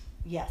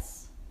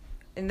 Yes.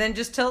 And then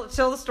just tell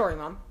the story,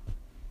 Mom.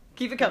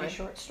 Keep it Very coming.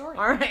 short story.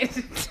 All right.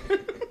 You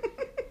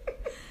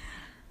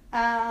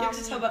have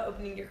to tell about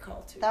opening your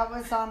call, too. That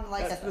was on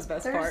like That's a the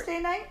best part. Thursday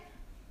night,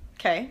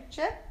 Okay.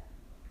 Chip,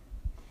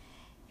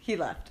 He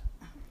left.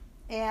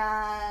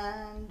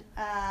 and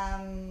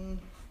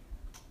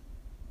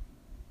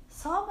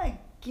saw him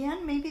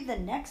again maybe the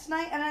next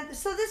night. And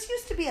so this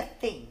used to be a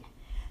thing.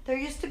 There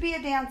used to be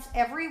a dance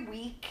every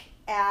week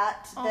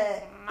at the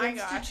Oh my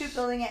Institute gosh.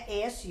 building at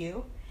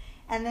ASU,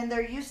 and then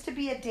there used to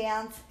be a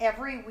dance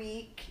every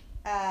week,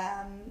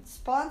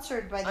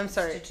 sponsored by the I'm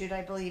sorry. Institute,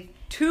 I believe.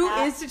 2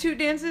 At- institute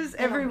dances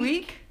in a every week.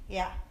 week?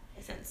 Yeah,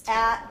 Sounds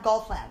at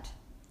Golfland.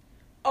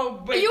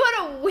 Oh, wait. You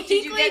had a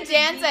Did you weekly get to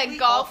dance weekly at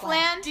golf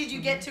Golfland? Did you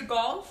get to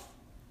golf?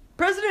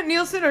 President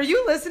Nielsen, are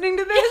you listening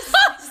to this?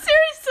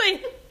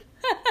 Seriously.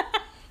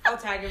 I'll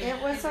tag him.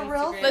 It was on a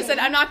real Instagram. Listen,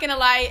 I'm not gonna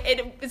lie.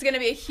 It is gonna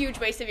be a huge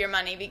waste of your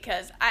money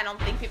because I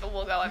don't think people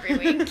will go every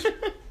week.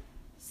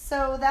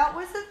 So that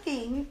was a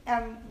thing,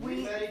 and We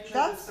we met each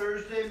other that's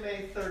Thursday,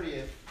 May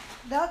 30th.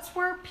 that's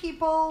where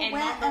people And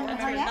went not and the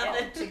hung one out for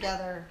nothing.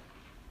 together.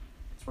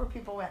 That's where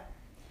people went.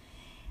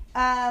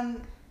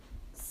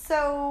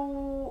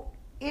 So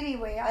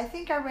anyway, I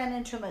think I ran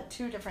into him at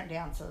 2 different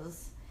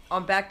dances.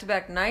 On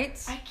back-to-back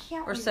nights? I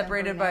can't Or remember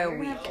separated now. by a You're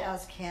gonna week? have to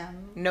ask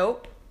him.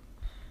 Nope.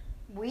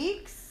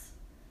 Weeks?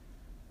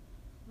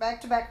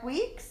 Back-to-back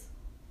weeks?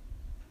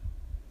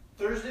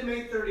 Thursday,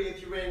 May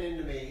 30th, you ran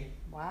into me.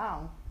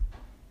 Wow.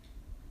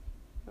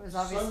 It was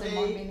obviously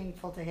more Sunday-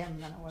 meaningful to him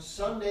than it was.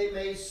 Sunday,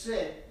 May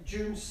 6th,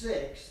 June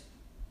 6th,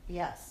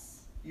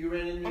 Yes. you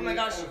ran into Oh me my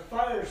gosh. at a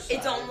fireside.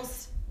 It's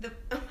almost the.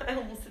 I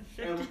almost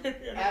And said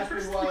asked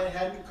me why I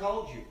hadn't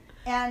called you.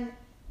 And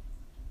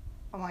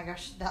oh my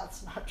gosh,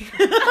 that's not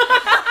true.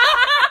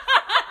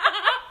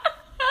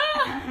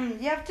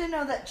 You have to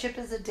know that Chip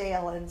is a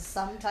Dale, and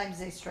sometimes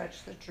they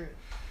stretch the truth.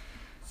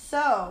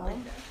 So,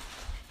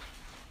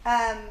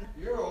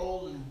 You're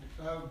old and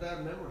have a bad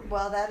memory.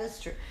 well, that is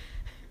true.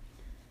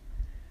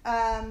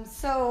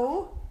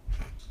 So,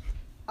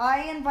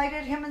 I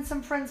invited him and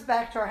some friends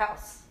back to our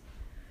house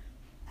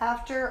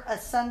after a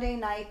Sunday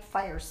night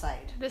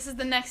fireside. This is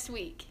the next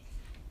week.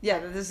 Yeah,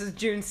 this is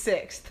June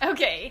 6th.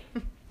 Okay.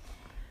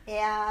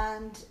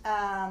 And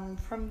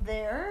from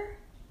there,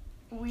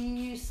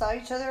 we saw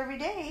each other every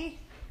day.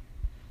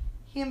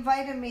 He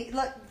invited me.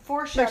 Look, Look,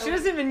 foreshadowing. she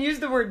doesn't even use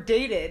the word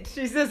dated.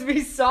 She says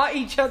we saw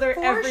each other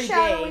every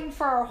Foreshadowing day.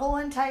 for our whole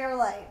entire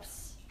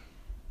lives.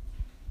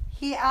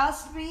 He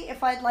asked me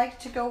if I'd like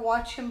to go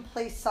watch him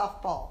play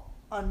softball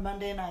on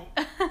Monday night,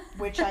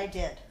 which I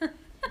did.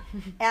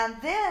 And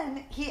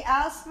then he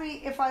asked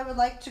me if I would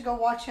like to go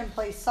watch him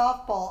play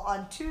softball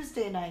on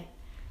Tuesday night,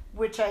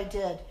 which I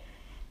did.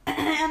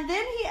 And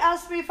then he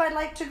asked me if I'd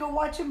like to go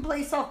watch him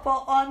play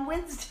softball on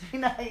Wednesday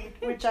night,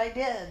 which I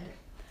did.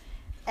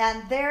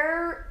 And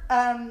there,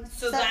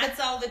 So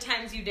that's all the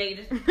times you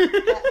dated.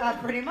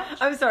 pretty much.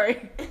 I'm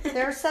sorry.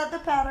 There set the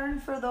pattern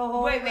for the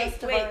whole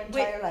rest of our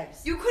entire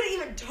lives. You couldn't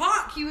even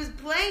talk. He was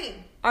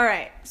playing. All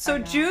right. I So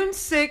know. June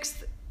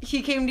 6th,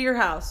 he came to your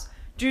house.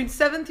 June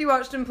 7th, you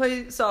watched him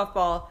play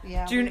softball.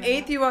 Yeah, June we 8th,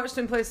 went you watched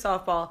him play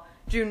softball.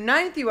 June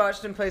 9th, you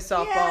watched him play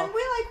softball. Yeah, and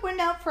we went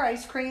out for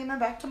ice cream and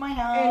back to my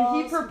house.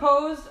 And he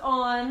proposed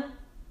on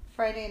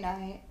Friday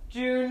night.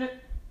 June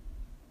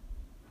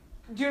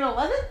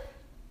 11th?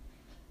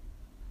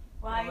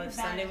 Well, if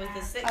Sunday was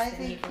the 6th, I and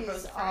he think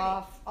proposed he's Friday.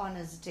 off on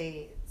his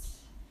dates.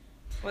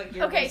 What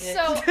year Okay, was it?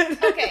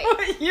 so okay.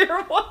 What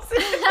year was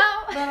it?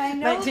 Now, But I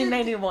know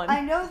 1991.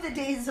 I know the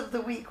days of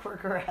the week were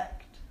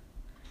correct.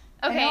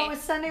 I know it okay. was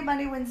Sunday,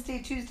 Monday, Wednesday,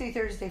 Tuesday,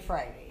 Thursday,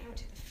 Friday. I went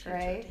to the future,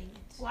 Right? dang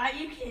it. Why are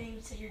you kidding?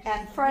 So you're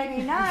And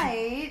Friday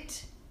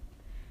night,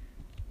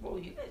 Well,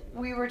 you guys.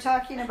 we were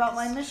talking about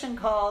my mission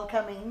call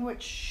coming,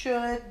 which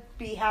should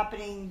be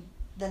happening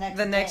the next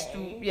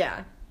day.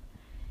 Yeah.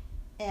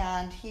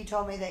 And he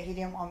told me that he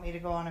didn't want me to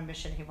go on a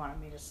mission. He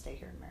wanted me to stay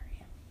here and marry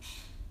him.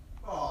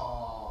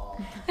 Aww.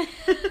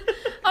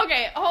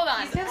 Okay, hold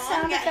on. Give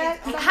sound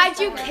effects. Had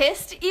you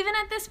kissed even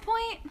at this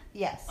point?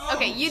 Yes.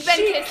 Okay, you'd been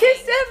She kissing.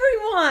 kissed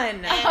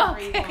everyone.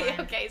 Okay,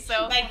 okay,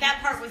 so Like, that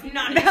part was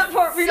not. That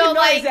part, we So, did not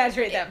like,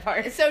 exaggerate that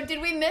part. So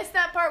did we miss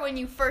that part when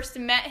you first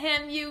met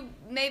him? You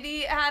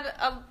maybe had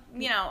a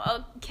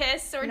a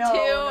kiss or No, two,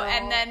 no.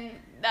 and then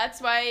that's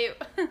why.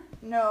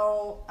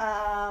 No,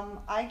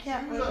 I She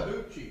can't was a really.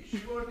 hoochie. She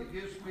wanted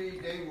to kiss me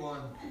day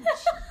one.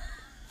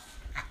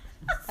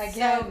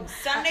 Again,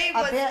 Sunday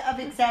a was bit of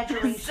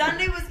exaggeration.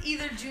 Sunday was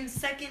either June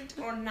 2nd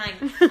or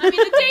 9th. I mean,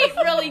 the date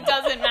really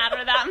doesn't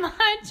matter that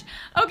much.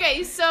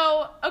 Okay,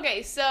 so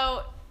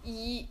So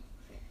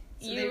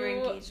they were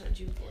engaged on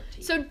June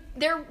 14th. So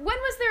when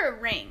was there a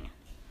ring?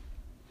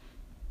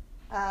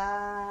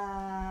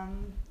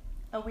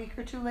 A week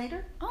or two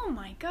later. Oh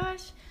my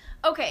gosh.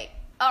 Okay,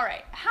 all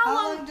right. How How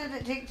long? long did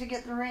it take to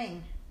get the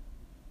ring?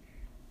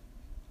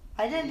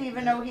 I didn't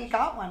even know he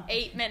got one.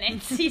 8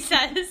 minutes, he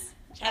says.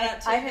 Shout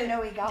out to I didn't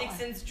know he got one.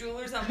 Dixon's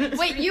Jewelers on Main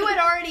Wait, Street.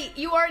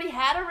 you already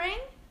had a ring?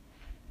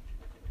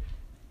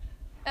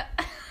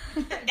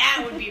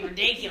 That would be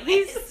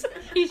ridiculous.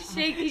 He's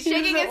shaking He his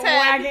was head.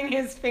 wagging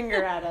his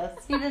finger at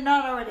us. He did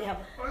not already have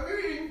one.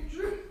 I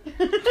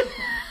mean,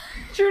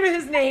 True to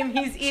his name,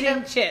 he's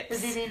eating chips.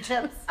 Is eating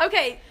chips.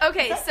 Okay,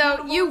 that so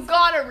edible? you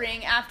got a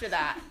ring after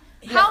that.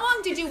 How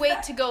long did you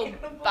wait to go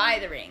buy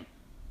the ring?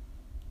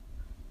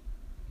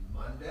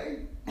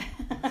 Monday?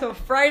 So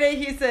Friday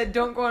he said,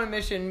 "Don't go on a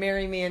mission,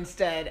 marry me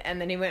instead," and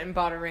then he went and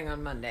bought a ring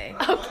on Monday.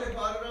 I might have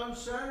bought it on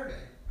Saturday.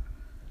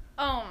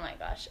 Oh my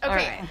gosh. All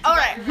Okay.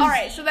 right. All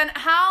right. So then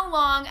how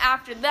long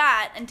after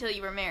that until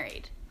you were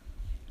married?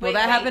 Well,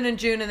 that happened in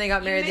June, and they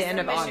got married at the end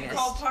of mission August.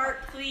 call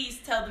part. Please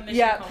tell the mission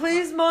Yeah, call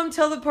please, part. Mom,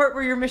 tell the part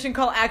where your mission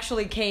call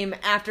actually came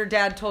after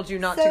Dad told you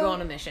not to So- go on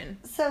a mission.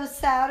 So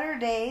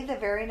Saturday, the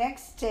very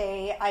next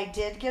day, I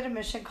did get a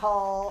mission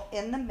call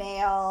in the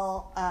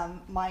mail.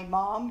 My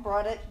mom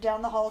brought it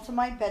down the hall to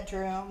my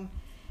bedroom.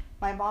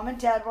 My mom and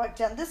dad walked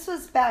down. This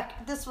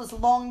was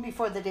long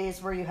before the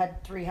days where you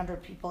had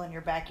 300 people in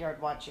your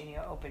backyard watching you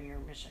open your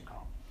mission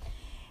call.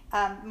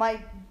 My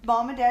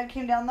mom and dad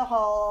came down the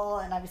hall,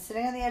 and I was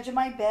sitting on the edge of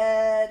my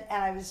bed,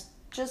 and I was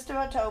just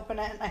about to open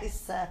it, and I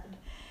said,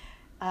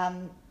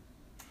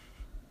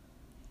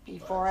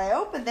 before I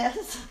open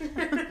this,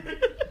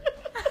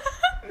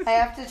 I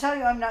have to tell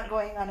you I'm not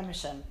going on a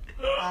mission.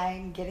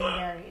 I'm getting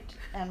married.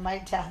 And my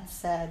dad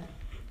said,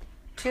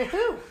 to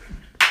who?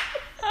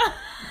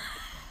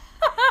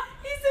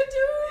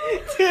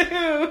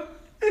 Two.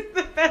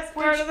 The best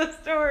part of the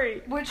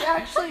story. Which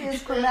actually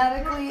is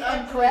grammatically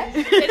incorrect.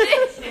 It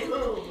is.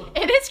 Ooh.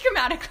 It is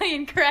grammatically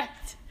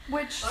incorrect.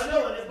 Which I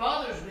know, and it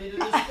bothers me to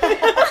this day.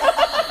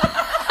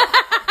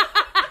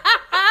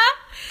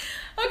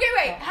 Okay,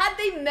 wait. Had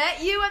they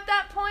met you at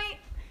that point?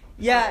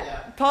 Yeah, Yeah.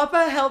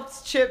 Papa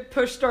helped Chip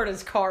push start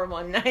his car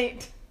one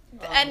night.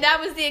 And that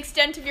was the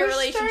extent of your push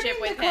relationship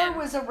starting with the car him.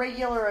 was a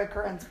regular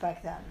occurrence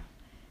back then.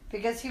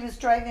 Because he was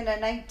driving a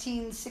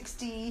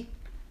 1969,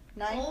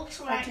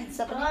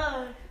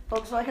 1970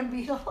 Volkswagen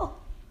Beetle.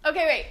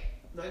 Okay, wait.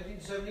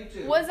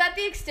 1972. Was that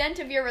the extent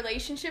of your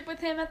relationship with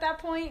him at that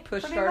point?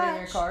 Push Pretty starting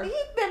your much. car.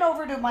 He'd been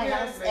over to my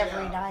Yeah, house yeah,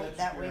 every night that's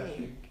that graphic.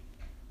 week.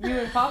 You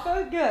and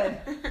Papa? Good.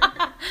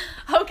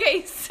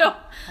 Okay, so.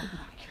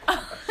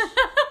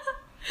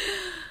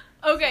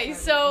 Okay,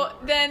 so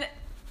then,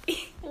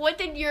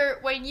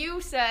 when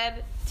you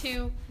said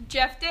to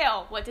Jeff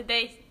Dale, what did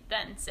they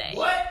then say?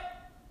 What?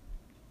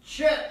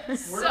 Chip, we're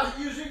So- not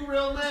using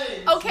real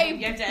names. Okay,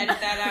 You have to edit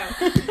that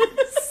out.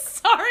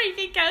 sorry,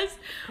 because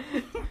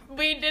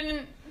we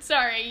didn't.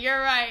 Sorry, you're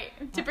right.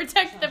 To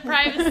protect the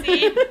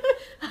privacy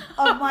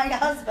Of my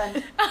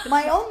husband.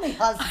 My only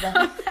husband.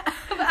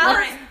 of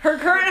Alice. Her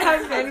current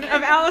husband,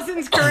 of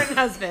Allison's current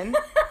husband.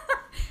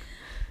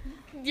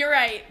 You're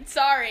right.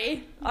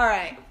 Sorry, All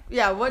right.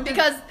 Yeah, what did...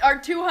 because our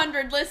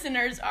 200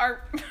 listeners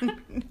are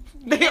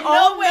they in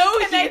all no way know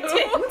connected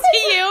you. to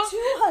you.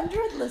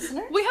 200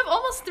 listeners? We have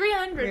almost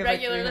 300 We have like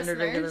regular 300 listeners.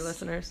 regular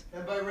listeners.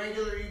 And by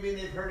regular, you mean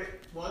they've heard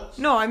it once?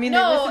 No, I mean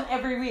No. they listen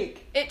every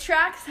week. It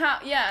tracks how.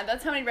 Yeah,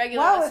 that's how many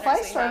regular Wow, listeners if I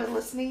we started have.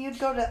 listening, you'd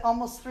go to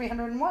almost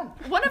 301.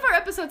 One of our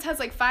episodes has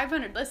like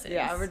 500 listeners.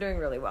 Yeah, we're doing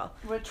really well.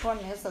 Which one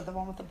is it? The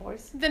one with the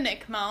boys? The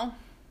Nick Mo.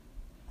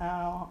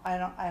 Oh, I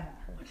haven't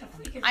heard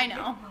that one. I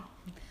know.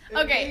 It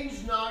Okay.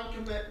 means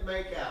non-commit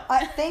make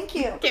out. Thank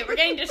you. Okay, we're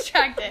getting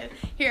distracted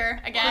here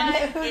I again. know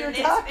who In you're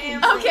this talking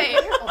family. to. Okay.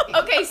 Clearly.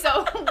 Okay,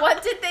 so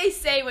what did they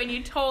say when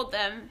you told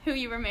them who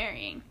you were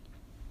marrying?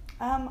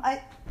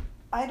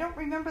 I don't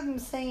remember them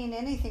saying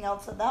anything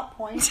else at that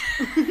point.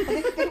 I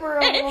think they were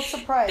a little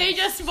surprised. They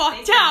just They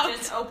walked could out.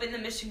 just open the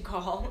mission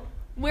call.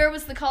 Where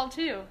was the call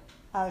to?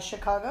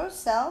 Chicago,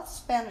 South,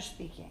 Spanish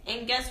speaking.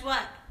 And guess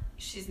what?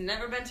 She's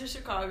never been to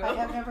Chicago. I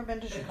have never been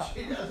to And Chicago.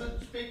 she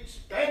doesn't speak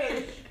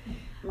Spanish.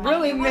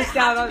 Really You missed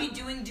have out to on be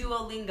doing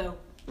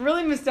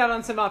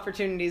Duolingo. some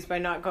opportunities by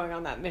not going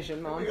on that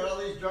mission, Mom. We got all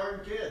these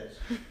darn kids.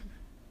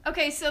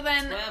 Okay, so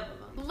then 12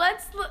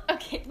 of them.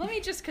 okay, let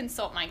me just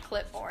consult my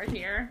clipboard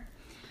here.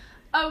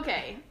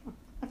 Okay.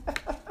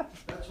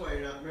 That's why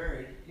you're not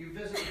married. You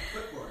visit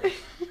with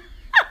clipboards.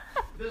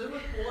 Visit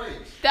with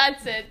boys.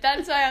 That's it.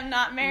 That's why I'm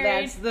not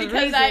married. That's the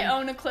because I reason.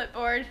 own a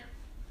clipboard.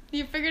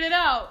 You figured it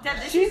out.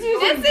 Dad, this She's is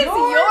using This is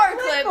your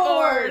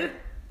clipboard.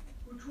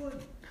 Which one?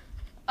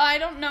 I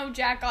don't know.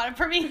 Jack got it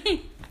for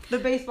me. The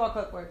baseball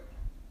clipboard.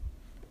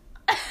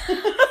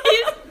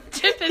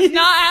 Chip is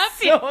not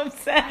happy. So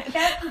upset.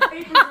 The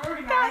paper's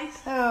organized.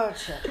 Oh,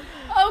 shit.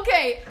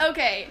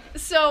 Okay.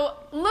 So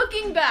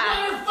looking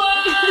back,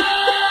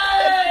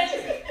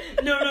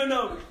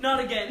 No, not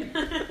again.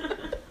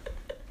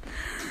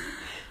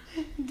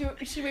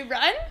 should we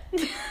run?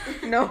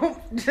 No,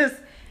 just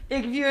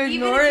if you Even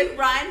ignore if it, you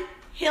run,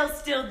 he'll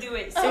still do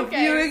it. So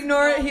Okay. if you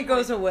ignore it, he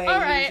goes away All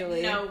right.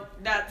 usually. no,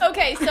 that's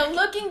Okay, so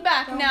looking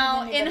back Don't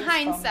now use in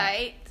anybody's phone.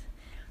 hindsight,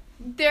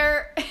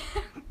 there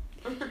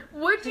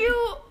would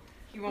you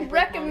You won't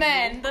break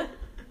recommend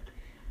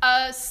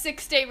a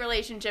 6-day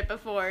relationship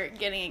before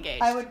getting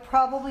engaged? I would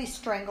probably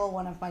strangle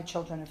one of my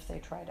children if they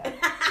tried it.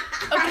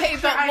 Okay,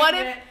 but what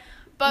if?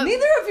 But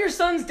Neither of your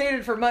sons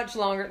dated for much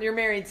longer. Your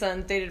married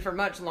sons dated for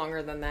much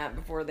longer than that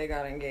before they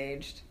got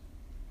engaged.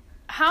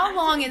 how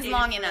long is Dated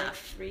long for like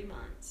enough? 3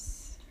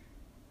 months.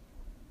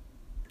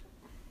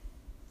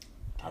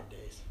 10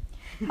 days.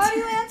 How do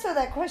you answer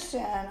that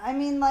question? I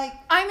mean, like,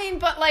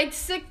 But like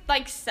 7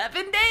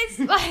 days?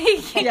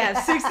 Like Yeah,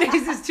 6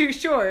 days is too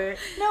short.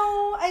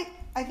 no,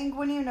 I think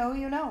when you know,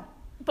 you know.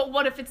 But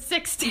what if it's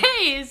 6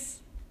 days?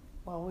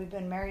 Well, we've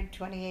been married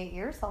 28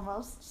 years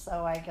almost,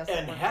 so I guess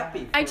And it worked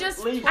happy. I for just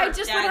at least would have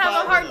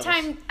five a hard of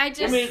time. those.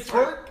 You mean it's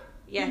work?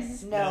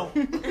 Yes. out.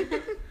 No.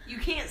 You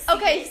can't see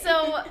Okay, it.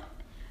 so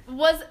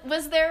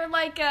was there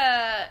like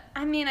a?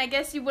 I mean, I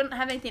guess you wouldn't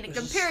have anything to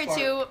There's a compare it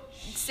to,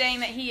 saying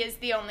that he is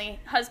the only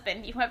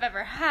husband you have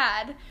ever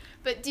had.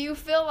 But do you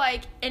feel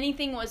like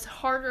anything was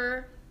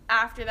harder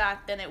after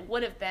that than it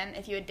would have been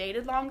if you had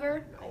dated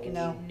longer? If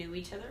No. you knew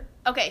each other.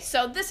 Okay,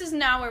 so this is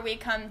now where we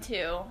come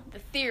to the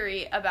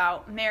theory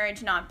about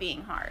marriage not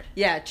being hard.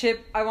 Yeah,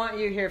 Chip, I want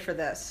you here for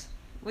this.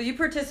 Will you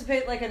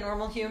participate like a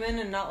normal human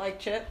and not like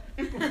Chip?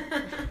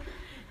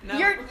 No.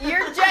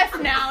 You're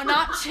Jeff now,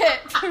 not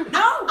Chip.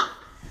 No!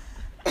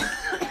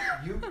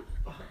 You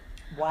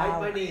Wow.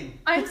 hide my name.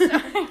 I'm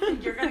sorry.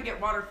 You're gonna get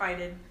water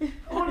fighted.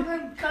 One of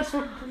them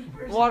custard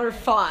bleepers. Water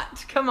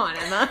fought. Come on,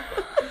 Emma.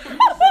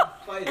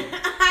 Fighting.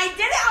 I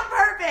did it on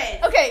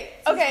purpose.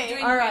 Okay.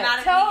 Doing All right.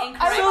 grammatically Tell-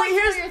 incorrect. I would So like to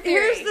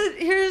hear your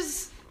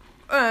here's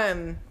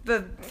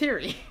the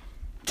theory.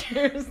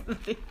 Here's the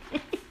theory.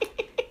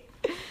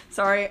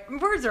 Sorry,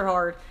 words are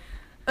hard.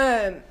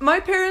 My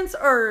parents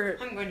are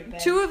I'm going to bed.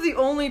 two of the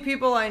only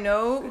people I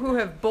know who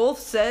have both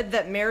said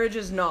that marriage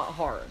is not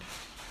hard.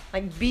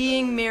 Like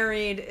being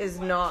married is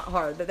not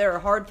hard. That there are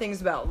hard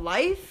things about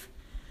life,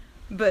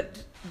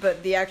 but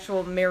the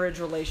actual marriage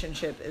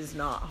relationship is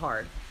not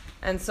hard.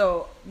 And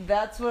so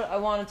that's what I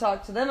want to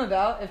talk to them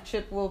about. If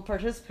Chip will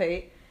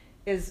participate,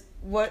 is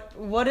what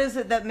is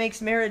it that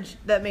makes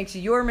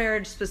your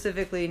marriage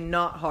specifically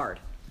not hard?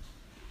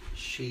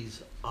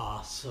 She's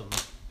awesome.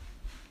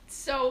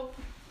 So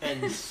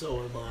And so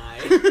am I.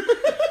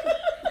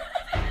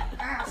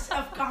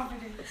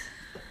 Self-confidence.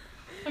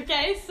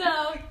 okay, so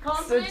So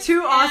confidence two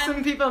and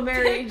awesome people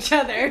marry each the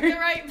other.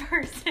 right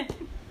person.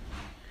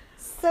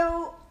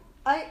 So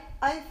I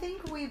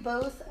think we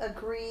both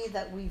agree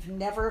that we've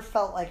never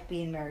felt like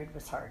being married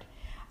was hard.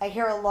 I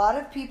hear a lot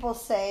of people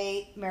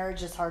say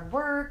marriage is hard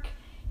work.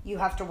 You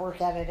have to work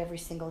at it every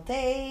single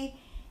day.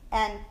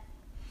 And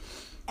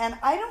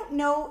I don't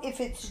know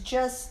if it's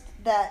just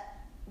that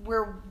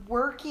we're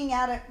working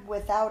at it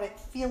without it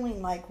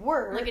feeling like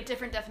work. Like a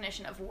different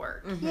definition of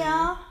work.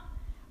 Yeah.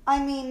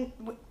 I mean,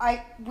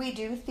 we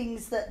do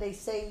things that they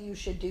say you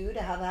should do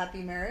to have a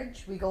happy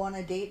marriage. We go on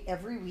a date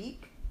every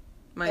week.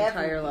 My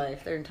entire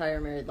life, their entire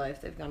married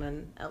life, they've gone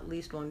on at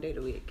least one date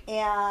a week.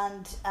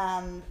 And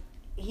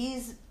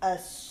he's a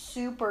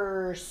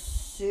super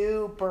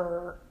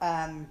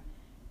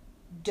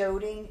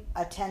doting,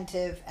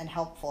 attentive, and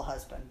helpful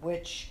husband,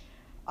 which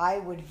I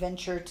would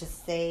venture to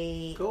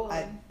say Go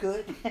on.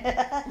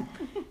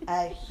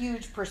 a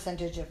huge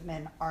percentage of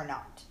men are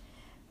not.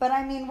 But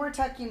I mean, we're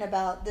talking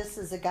about, this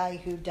is a guy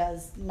who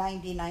does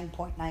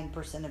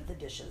 99.9% of the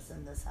dishes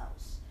in this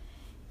house.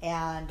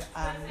 And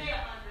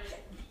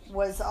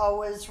was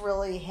always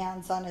really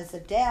hands-on as a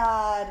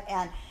dad.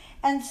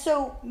 And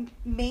so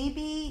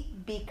maybe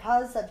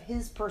because of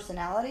his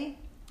personality,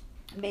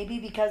 maybe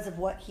because of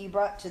what he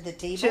brought to the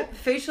table. Chip,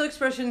 facial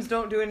expressions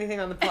don't do anything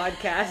on the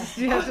podcast.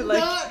 You have to I'm like.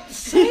 not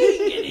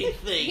saying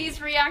anything.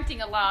 He's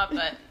reacting a lot,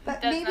 but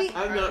But does maybe, nothing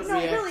I'm not gross. no,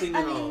 really, reacting I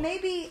at mean, all.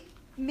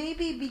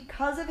 maybe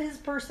because of his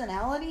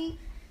personality,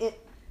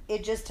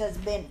 it just has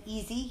been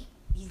easy.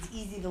 He's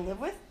easy to live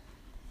with.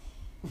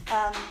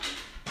 I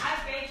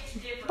beg to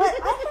differ. But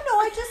I don't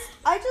know.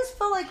 I just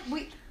feel like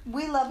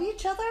we love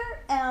each other,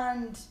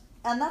 and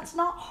that's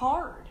not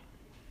hard.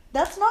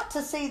 That's not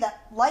to say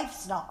that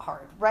life's not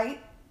hard, right?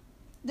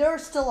 There are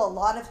still a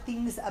lot of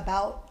things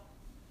about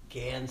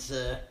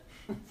Cancer.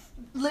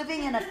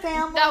 living in a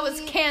family. That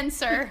was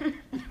cancer.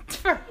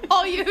 For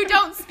all you who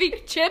don't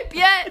speak Chip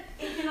yet,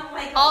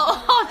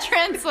 I'll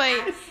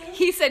translate.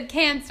 He said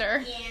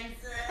cancer.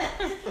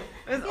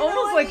 It's know almost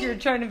what I like mean? you're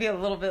trying to be a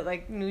little bit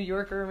like New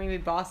Yorker or maybe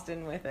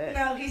Boston with it.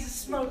 No, he's a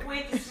smoker.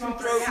 Wait, the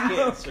smoker. Throat Yeah.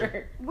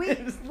 cancer.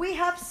 We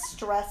have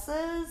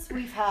stresses.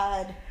 We've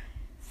had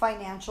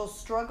financial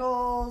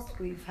struggles.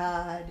 We've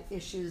had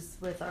issues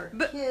with our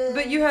kids.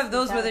 But you have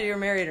those We've had- whether you're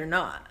married or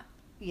not.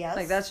 Yes.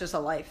 Like that's just a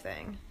life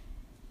thing.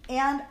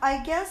 And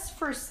I guess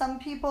for some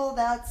people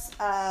that's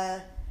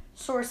a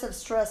source of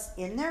stress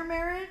in their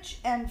marriage,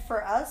 and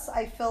for us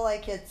I feel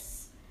like it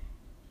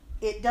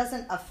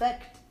doesn't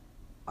affect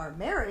our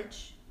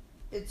marriage.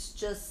 It's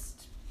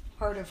just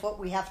part of what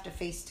we have to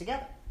face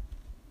together.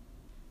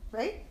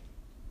 Right?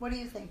 What do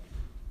you think?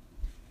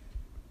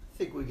 I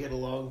think we get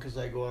along because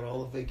I go on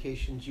all the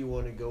vacations you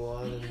want to go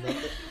on, and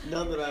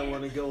none that I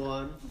want to go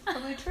on.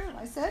 Probably true.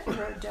 I said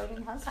you're a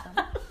doting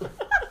husband.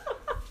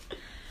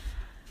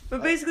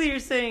 But basically, you're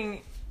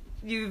saying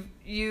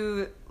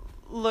you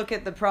look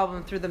at the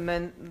problem through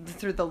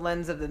the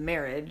lens of the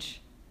marriage,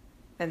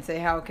 and say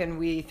how can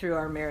we through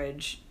our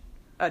marriage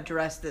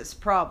address this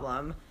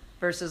problem,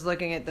 versus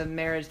looking at the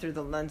marriage through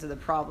the lens of the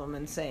problem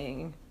and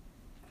saying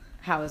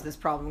how is this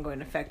problem going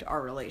to affect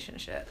our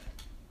relationship.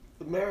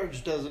 The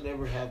marriage doesn't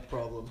ever have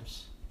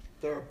problems.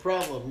 There are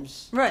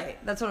problems Right.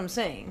 That's what I'm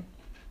saying.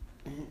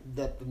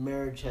 that the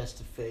marriage has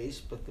to face,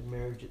 but the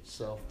marriage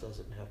itself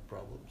doesn't have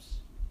problems.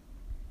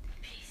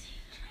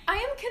 I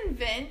am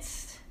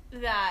convinced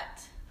that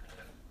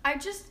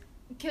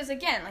because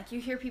again, like you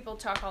hear people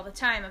talk all the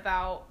time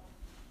about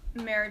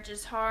marriage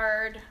is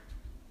hard,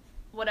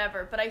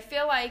 whatever, but I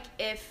feel like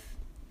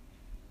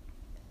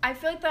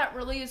that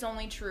really is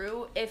only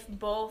true if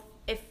both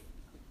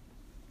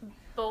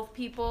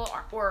people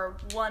or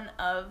one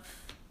of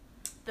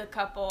the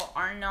couple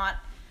are not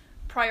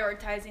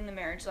prioritizing the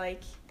marriage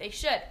like they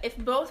should. If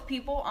both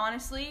people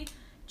honestly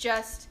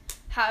just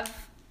have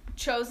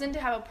chosen to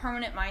have a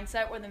permanent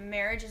mindset where the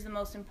marriage is the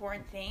most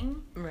important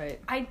thing, Right.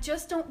 I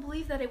just don't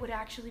believe that it would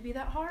actually be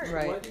that hard.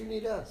 Right. Why do you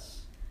need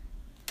us?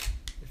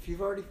 If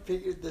you've already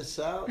figured this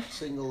out,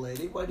 single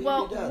lady, why do you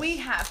Well, need us? we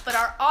have, but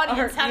our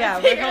audience Yeah,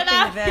 haven't we're figured it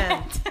out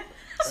helping yet.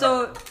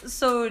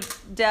 So,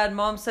 Dad,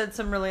 Mom said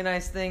some really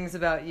nice things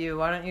about you.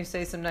 Why don't you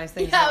say some nice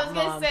things Yeah, I about was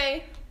gonna Mom?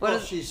 say. What Well,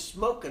 is- she's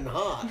smoking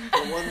hot,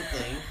 for one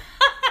thing.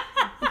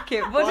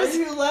 Okay, Why are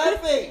you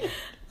laughing? I'm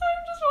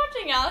just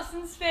watching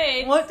Allison's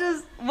face. what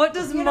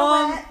does You know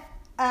Mom?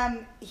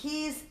 what?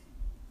 He's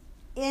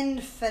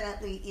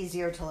infinitely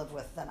easier to live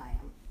with than I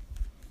am.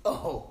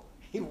 Oh,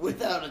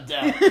 without a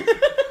doubt.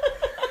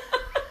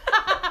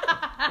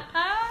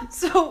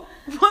 So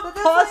But what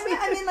that's what I mean. positive?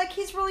 I mean, like,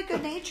 he's really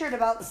good natured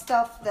about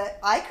stuff that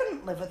I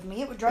couldn't live with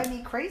me. It would drive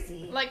me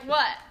crazy. Like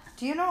what?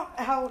 Do you know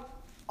how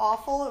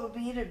awful it would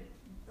be to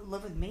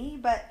live with me,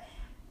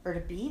 or to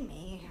be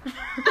me?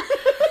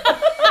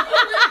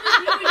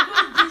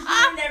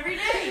 Every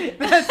day.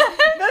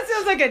 That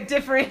sounds like a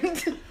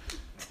different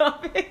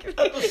topic.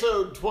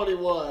 Episode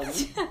 21.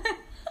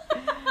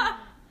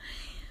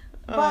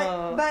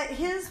 But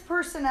his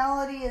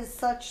personality is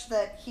such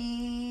that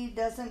he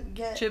doesn't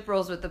get Chip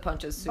rolls with the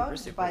punches super bugged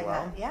super by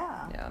well. that.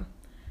 Yeah.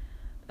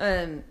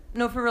 Yeah.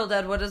 No, for real,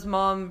 Dad. What does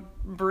Mom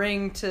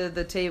bring to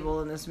the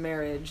table in this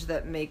marriage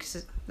that makes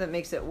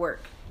it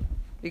work?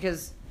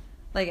 Because,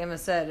 like Emma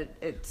said,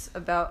 it's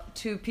about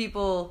two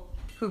people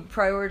who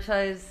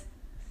prioritize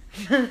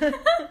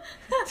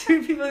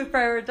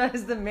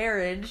the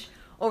marriage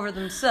over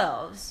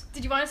themselves.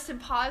 Did you want us to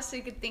pause so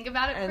you could think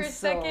about it And for a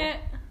so- second?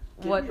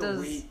 What Give me a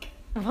does week.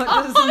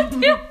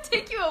 It'll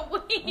take you a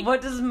week.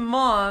 what does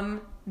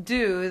Mom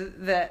do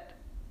that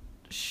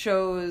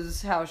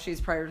shows how she's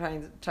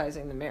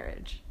prioritizing the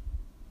marriage?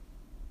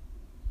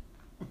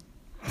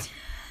 Yes.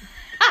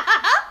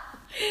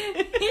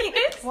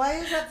 Why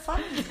is that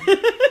funny?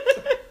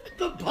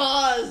 The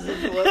pause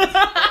is what's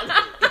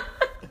funny.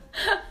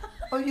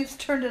 Oh, you've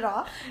turned it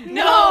off?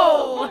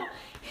 No.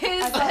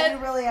 His I thought you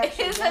really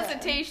actually his did.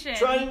 hesitation.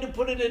 Trying to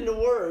put it into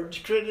words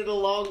created a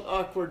long,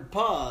 awkward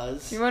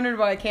pause. You wondered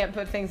why I can't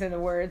put things into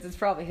words. It's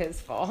probably his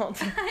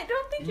fault. I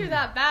don't think you're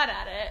that bad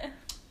at it.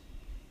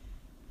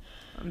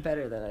 I'm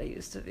better than I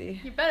used to be.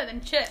 You're better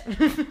than Chip.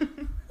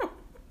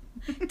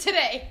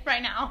 Today,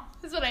 right now,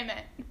 is what I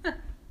meant.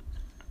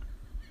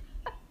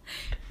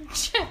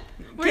 Chip,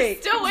 we're Okay,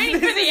 still waiting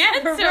for the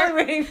We're answer. really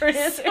waiting for an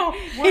answer. So, He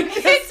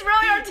it's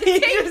really hard to he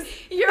take just-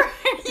 your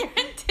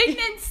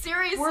indignant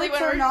seriously Words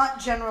when are we're not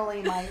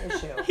generally my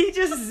issue. He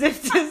just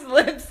zipped his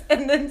lips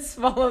and then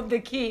swallowed the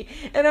key.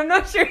 And I'm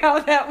not sure how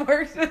that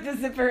works with the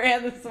zipper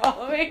and the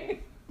swallowing.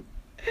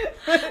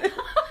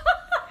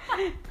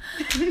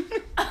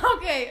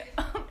 Okay.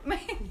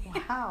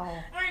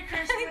 How? we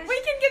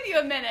can give you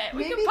a minute.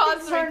 We Maybe can pause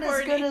things the aren't as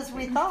recording. good as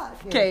we thought.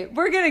 here. Okay,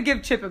 we're gonna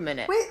give Chip a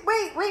minute. Wait.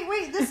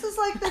 This is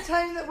like the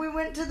time that we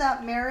went to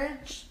that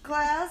marriage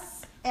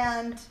class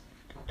and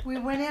we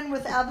went in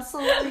with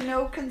absolutely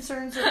no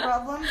concerns or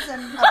problems,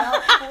 and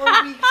about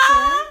 4 weeks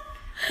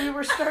in, we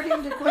were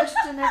starting to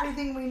question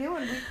everything we knew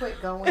and we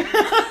quit going.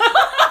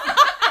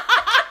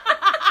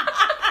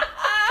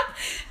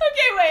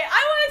 Okay, wait.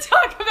 I want to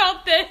talk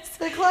about this.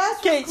 The class was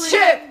Okay, great,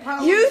 Chip,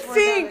 problems you were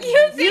think,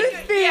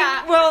 having.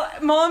 yeah. well,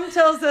 Mom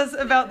tells us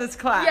about this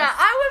class. Yeah,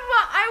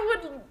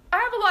 I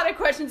have a lot of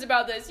questions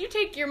about this. You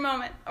take your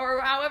moment, or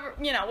however,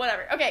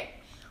 whatever. Okay.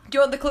 Do you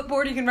want the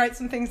clipboard? You can write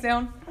some things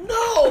down.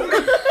 No!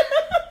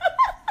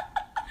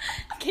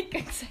 Okay,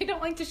 because I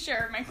don't like to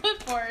share my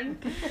clipboard.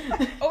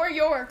 Or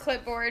your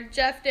clipboard,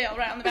 Jeff Dale,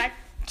 right on the back.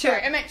 Chip.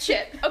 Sorry, I meant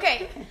Chip.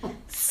 Okay,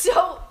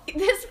 so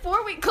this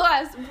 4-week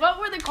class, what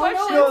were the Oh,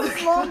 questions? no, it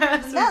was longer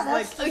class than was that.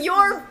 like-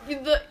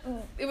 That's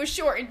It was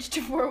shortened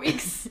to 4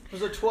 weeks. It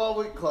was a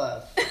 12-week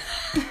class.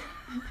 it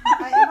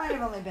might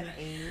have only been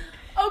 8.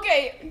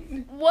 Okay,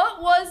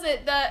 what was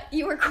it that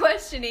you were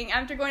questioning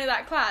after going to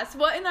that class?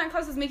 What in that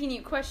class was making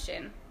you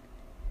question?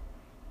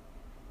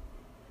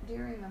 Do you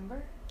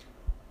remember?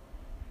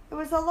 It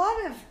was a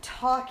lot of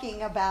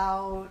talking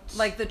about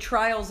Like the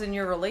trials in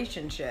your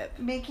relationship.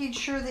 making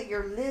sure that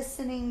you're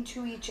listening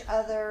to each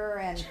other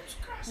and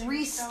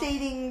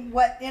restating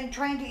what and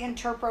trying to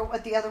interpret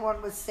what the other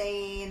one was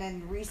saying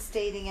and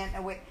restating it in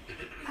a way.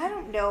 I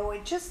don't know.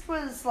 It just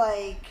was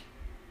like,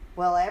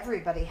 well,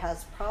 everybody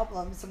has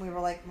problems, and we were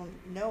like, well,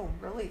 no,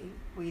 really,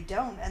 we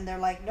don't. And they're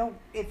like, no,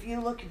 if you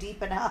look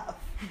deep enough,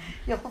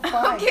 you'll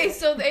find. Okay, it.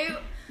 so they...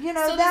 You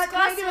know, so that this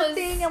class kind of was-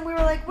 thing, and we were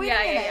like, wait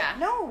Yeah, a minute, yeah.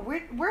 no,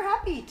 we're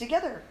happy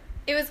together.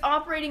 It was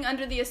operating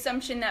under the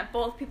assumption that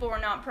both people were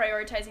not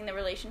prioritizing the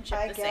relationship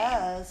I the same.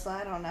 guess,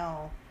 I don't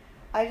know.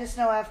 I just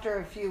know after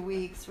a few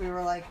weeks, we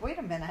were like, wait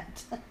a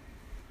minute.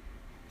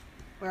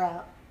 We're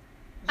out.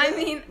 I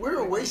mean, We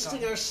were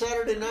wasting our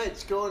Saturday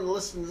nights going to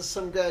listen to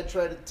some guy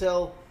try to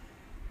tell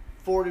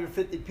 40 or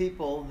 50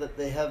 people that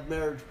they have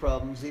marriage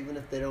problems, even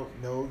if they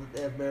don't know that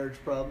they have marriage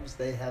problems,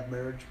 they have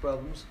marriage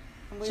problems.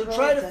 And we So really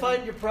try to didn't.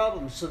 find your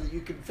problems so that you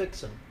can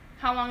fix them.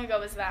 how long ago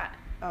was that?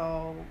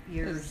 Oh,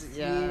 years.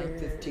 Yeah,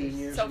 years. 15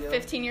 years So ago.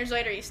 15 years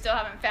later, you still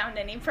haven't found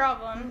any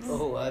problems.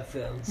 Oh, I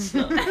found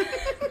some.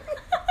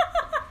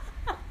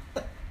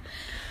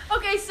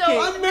 Okay, so...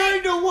 I'm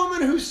married to a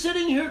woman who's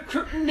sitting here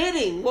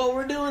knitting while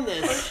we're doing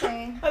this.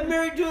 Crocheting I'm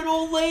married to an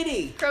old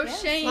lady.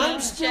 Crocheting,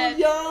 I'm still Chip.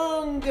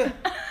 young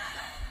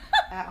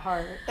at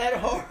heart. at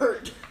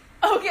heart.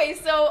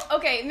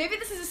 Okay, maybe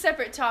this is a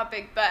separate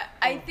topic, but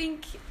I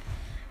think,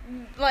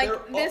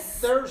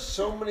 There are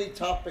so many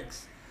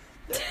topics.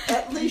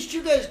 At least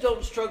you guys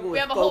don't struggle with we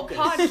have a focus.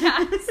 whole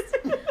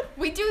podcast.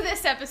 We do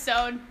this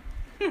episode.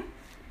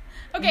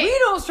 Okay. We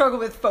don't struggle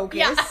with focus.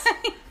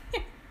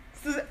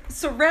 Yeah.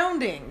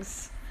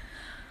 Surroundings.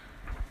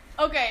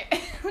 Okay.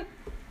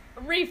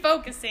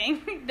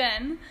 Refocusing,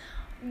 then.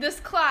 This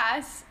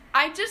class,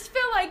 I just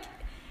feel like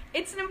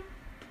it's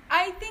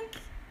I think...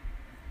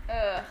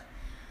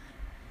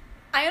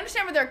 I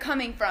understand where they're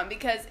coming from,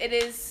 because it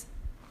is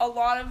a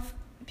lot of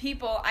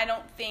people, I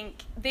don't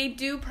think, they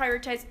do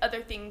prioritize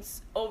other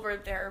things over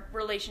their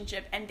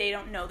relationship, and they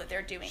don't know that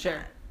they're doing Sure.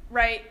 that.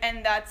 Right?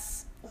 And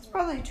That's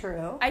probably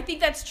true. I think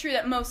that's true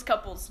that most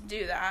couples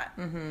do that.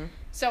 Mm-hmm.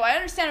 So I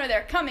understand where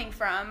they're coming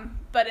from,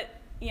 but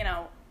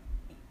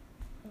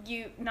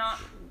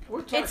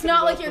We're talking it's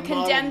not like about you're the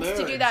model condemned to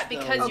do marriage, that though.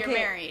 because you're Okay.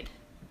 married.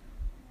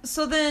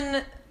 So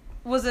then,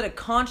 was it a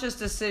conscious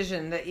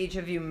decision that each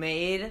of you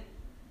made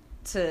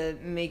to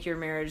make your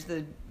marriage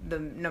the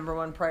number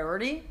one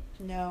priority?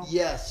 No.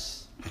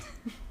 Yes.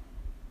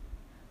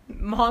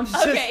 Mom's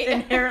Okay. just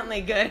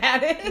inherently good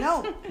at it.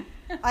 No.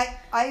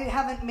 I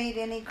haven't made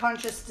any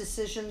conscious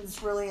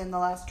decisions really in the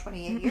last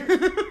 28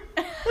 years.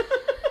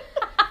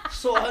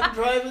 So I'm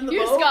driving the You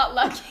boat. just got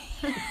lucky.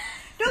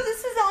 No,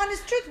 this is the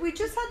honest truth. We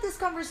just had this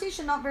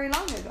conversation not very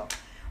long ago.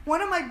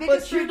 One of my But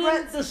biggest you regrets,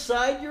 didn't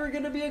decide you were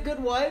going to be a good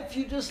wife.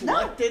 You just No.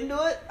 lucked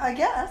into it. I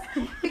guess,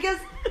 because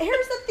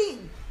here's the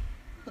thing.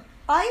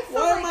 I feel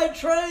Why like am I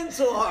trying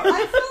so hard?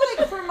 I feel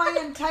like for my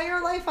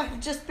entire life I've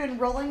just been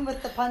rolling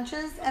with the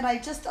punches and I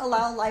just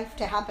allow life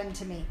to happen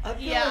to me. I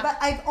feel Yeah. like But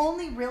I've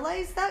only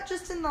realized that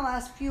just in the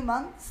last few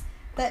months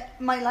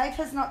that my life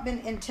has not been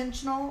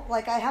intentional.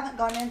 Like I haven't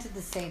gone into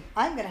the same,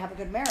 I'm going to have a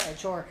good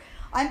marriage, or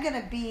I'm going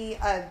to be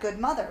a good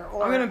mother,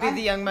 or I'm going to be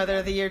the Young Mother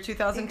of the Year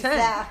 2010.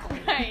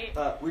 Exactly.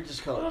 Right. we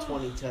just call it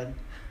 2010.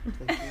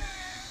 Thank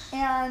you.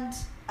 And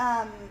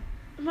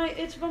My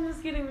itch bum is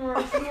getting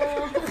worse.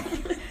 No.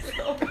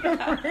 So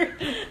bad.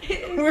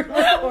 We're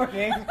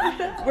recording.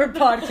 We're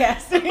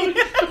podcasting.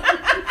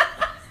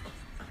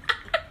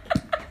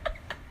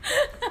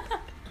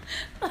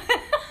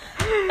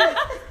 Guys,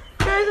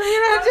 I'm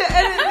going to have to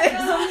edit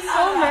this. I'm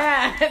so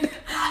mad.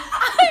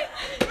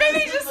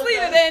 Maybe just leave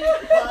it in.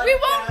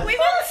 We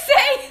won't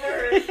say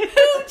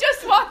who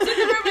just walked in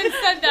the room and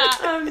said that.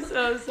 I'm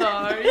so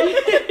sorry.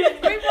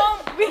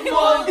 We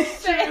won't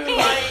say.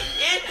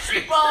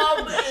 Itchy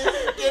bomb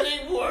is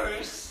getting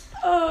worse.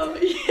 Oh,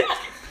 yeah.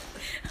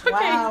 Okay,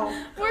 Wow.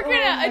 we're Oh gonna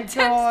my attempt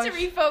gosh. to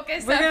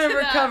refocus. We're after gonna that.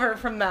 recover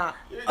from that.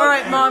 All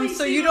right, Mom.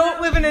 So you don't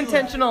live an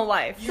intentional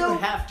life. You So-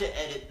 have to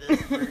edit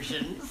this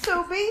version.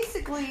 So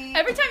basically,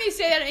 Every time you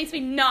say that, it makes me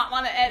not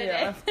want to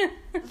edit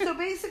it. so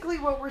basically,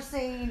 what we're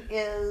saying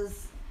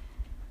is,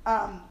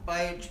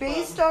 By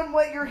based on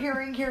what you're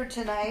hearing here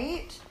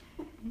tonight,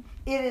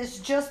 it is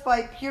just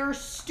by pure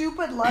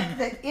stupid luck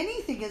that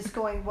anything is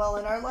going well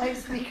in our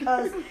lives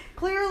because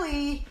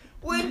clearly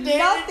we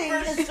nothing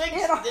dated for is 6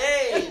 in our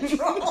days.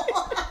 control.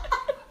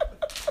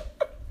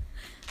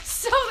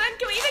 So then,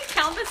 can we even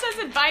count this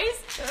as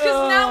advice?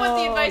 Because now what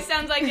the Oh. advice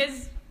sounds like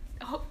is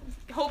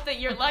hope that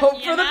you're lucky.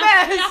 Hope for the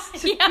enough.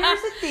 best. Yeah.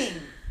 Here's the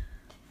thing.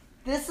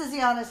 This is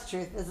the honest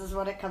truth. This is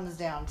what it comes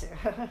down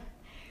to.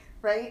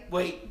 Right?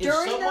 Wait, if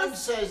During someone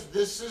those- says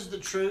this is the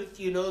truth,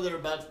 you know they're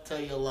about to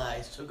tell you a lie.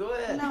 So go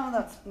ahead. No,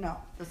 that's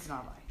not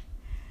a lie.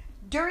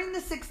 During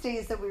the 6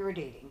 days that we were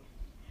dating,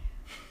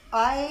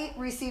 I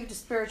received a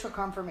spiritual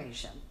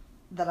confirmation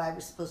that I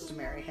was supposed to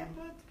marry him,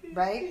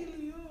 right?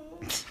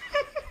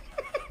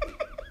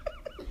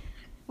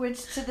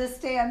 Which to this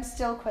day I'm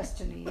still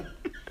questioning.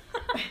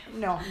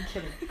 No, I'm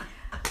kidding.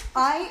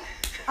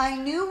 I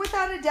knew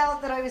without a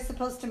doubt that I was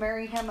supposed to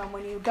marry him, and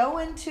when you go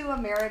into a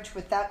marriage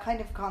with that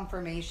kind of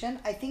confirmation,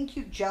 I think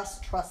you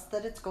just trust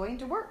that it's going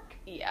to work,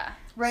 Yeah.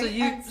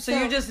 right? So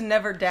you just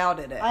never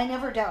doubted it. I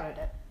never doubted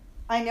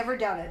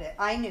it.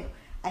 I knew.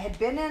 I had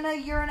been in a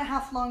 1.5 year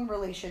long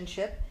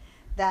relationship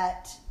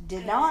that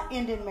did not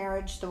end in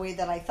marriage the way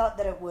that I thought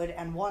that it would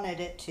and wanted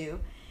it to.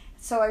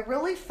 So I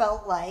really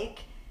felt like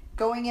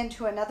going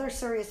into another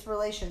serious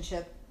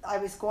relationship, I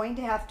was going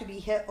to have to be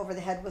hit over the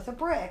head with a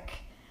brick.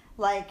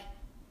 Like,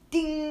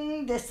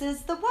 ding, this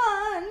is the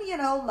one, you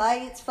know,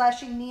 lights,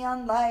 flashing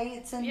neon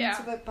lights and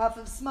Yeah. a puff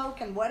of smoke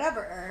and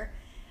whatever.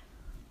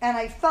 And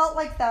I felt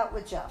like that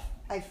with Jeff.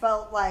 I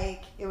felt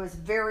like it was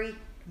very,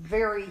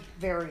 very,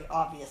 very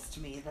obvious to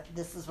me that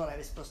this is what I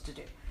was supposed to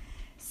do.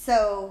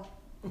 So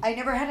I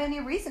never had any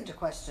reason to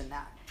question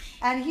that.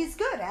 And he's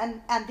good,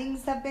 and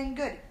things have been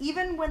good,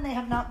 even when they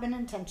have not been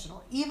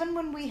intentional, even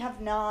when we have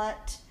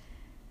not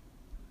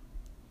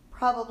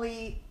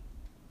probably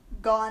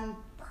gone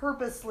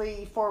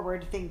purposely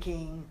forward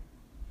thinking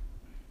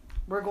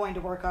we're going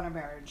to work on a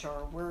marriage,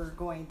 or we're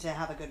going to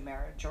have a good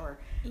marriage, or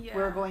Yeah.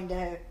 we're going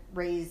to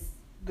raise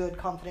good,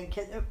 confident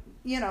kids.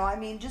 You know, I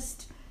mean,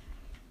 just,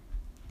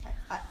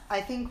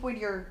 I think when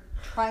you're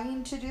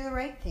trying to do the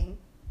right thing,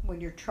 when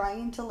you're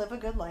trying to live a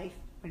good life,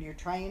 when you're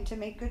trying to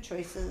make good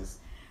choices,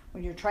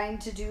 when you're trying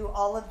to do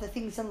all of the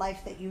things in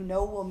life that you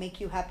know will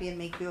make you happy and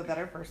make you a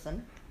better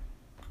person,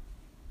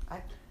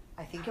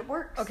 I think it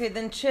works. Okay,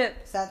 then Chip.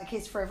 Is that the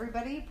case for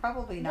everybody?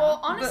 Probably not. Well,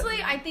 honestly,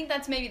 I think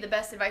that's maybe the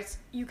best advice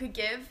you could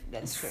give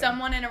That's true.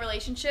 someone in a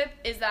relationship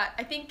is that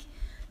I think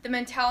the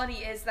mentality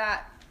is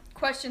that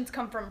questions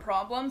come from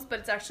problems, but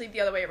it's actually the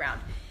other way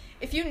around.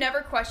 If you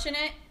never question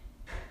it,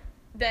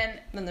 then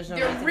Then there's no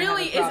there reason to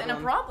really have a isn't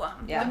a problem.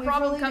 Yeah. The We've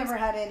problem really comes. never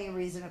had any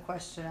reason to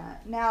question it.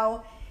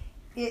 Now,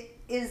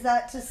 is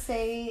that to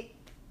say,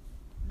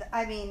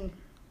 I mean,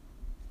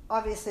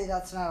 obviously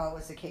that's not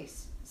always the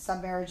case.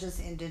 Some marriages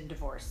end in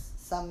divorce.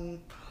 Some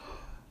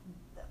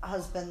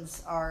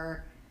husbands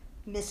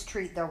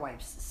mistreat their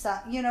wives. So,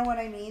 you know what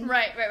I mean?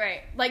 Right.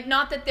 Like,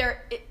 not that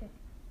there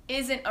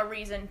isn't a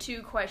reason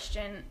to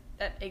question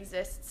that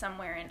exists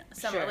somewhere in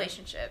some Sure.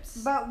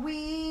 relationships. But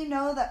we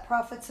know that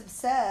prophets have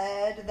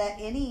said that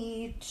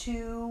any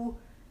two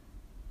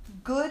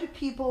good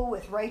people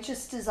with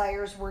righteous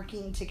desires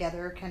working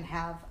together can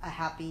have a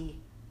happy,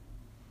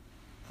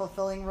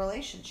 fulfilling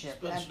relationship.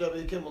 Spencer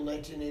W. Kimball,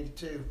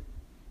 1982.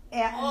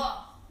 And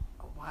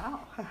wow.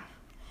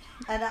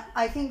 And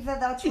I think that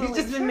that's really He's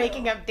just been true.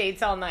 making up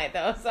dates all night,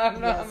 though, so I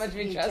don't know how Yes, much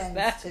we he trust tends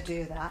that. to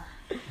do that.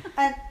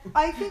 And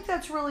I think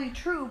that's really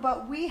true,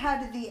 but we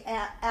had the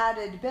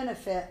added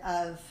benefit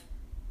of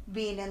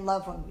being in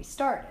love when we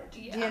started. Do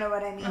you Yeah. know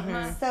what I mean?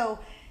 Mm-hmm.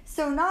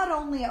 So not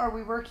only are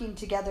we working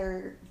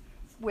together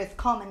with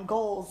common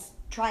goals,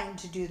 trying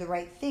to do the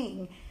right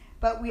thing,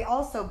 but we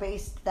also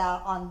based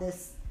that on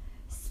this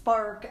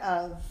spark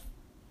of,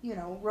 you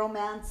know,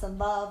 romance and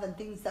love and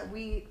things that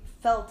we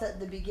felt at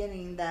the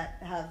beginning that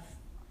have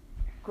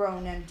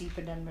grown and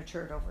deepened and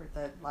matured over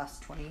the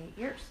last 28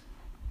 years.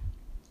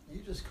 You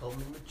just called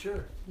me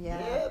mature.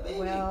 Yeah, baby.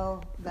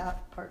 well,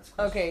 that part's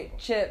Okay,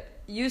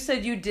 Chip, you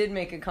said you did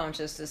make a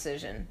conscious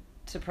decision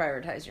to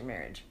prioritize your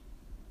marriage.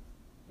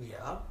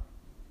 Yeah.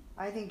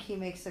 I think he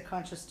makes a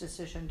conscious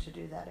decision to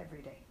do that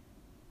every day.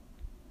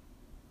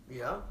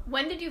 Yeah.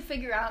 When did you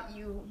figure out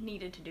you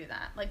needed to do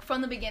that? Like,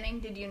 from the beginning,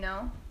 did you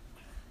know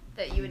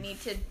that you would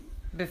need to?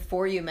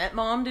 Before you met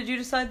Mom, did you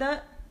decide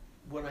that?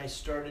 When I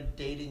started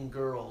dating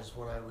girls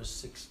when I was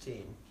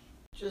 16,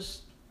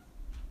 just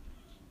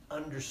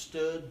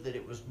understood that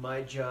it was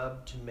my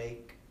job to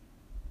make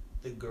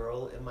the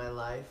girl in my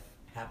life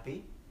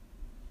happy,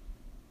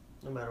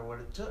 no matter what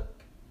it took.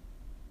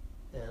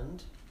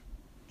 And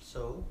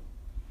so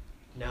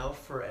now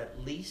for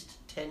at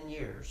least 10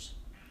 years,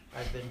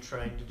 I've been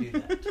trying to do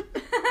that.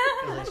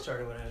 Because I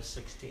started when I was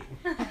 16.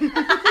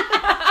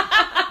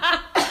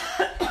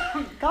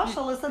 Gosh,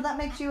 Alyssa, that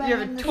makes you. You have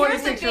a in the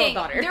 26-year-old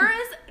daughter. There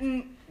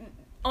is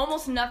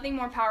almost nothing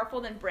more powerful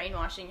than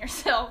brainwashing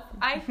yourself.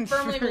 I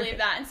firmly believe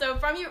that. And so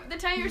from the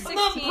time you're 16,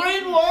 I'm not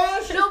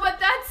brainwashed. No, but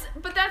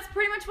that's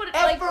pretty much what it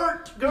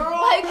Effort, girl.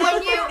 like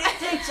when you- It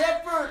takes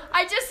effort.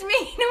 I just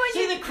mean when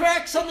See you the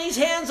cracks on these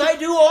hands? I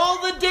do all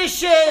the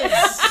dishes.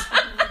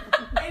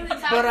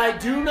 But I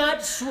do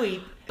not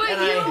sweep. But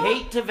and you- I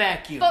hate to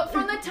vacuum. But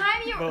from the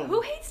time you Boom. who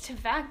hates to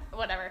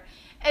whatever.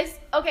 It's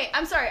okay,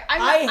 I'm sorry.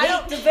 I hate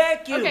don't to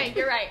vacuum. Okay,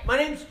 you're right. My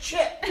name's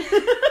Chip.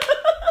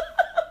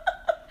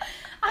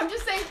 I'm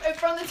just saying if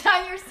from the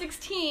time you're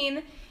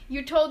 16,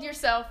 you told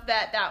yourself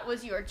that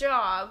was your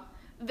job,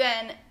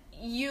 then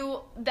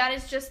that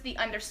is just the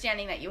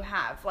understanding that you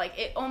have. Like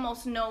it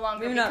almost no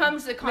longer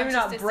becomes the conscious maybe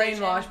not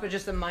decision. brainwashed, but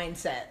just a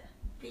mindset.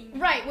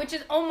 Right, which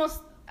is almost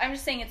I'm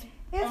just saying it's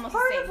almost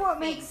part the same of what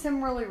thing. makes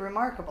him really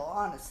remarkable,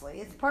 honestly.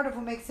 It's part of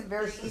what makes him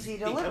very This easy is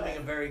to live becoming a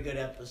with. very good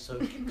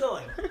episode. Keep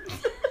going.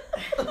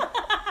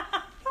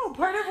 No,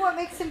 part of what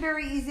makes him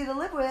very easy to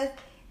live with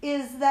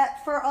is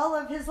that for all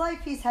of his life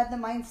he's had the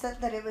mindset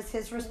that it was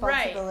his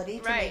responsibility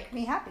to right. make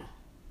me happy.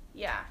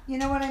 Yeah. You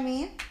know what I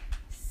mean?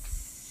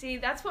 See,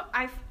 that's what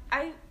I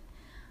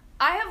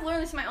have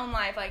learned this in my own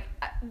life. Like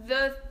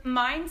the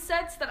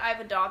mindsets that I've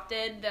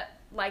adopted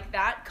like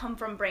that come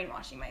from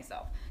brainwashing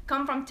myself.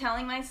 Come from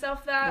telling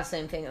myself that The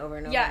same thing over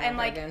and over. yeah, and and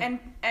over like again.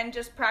 and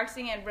just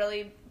practicing and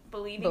really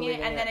believing it,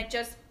 and it.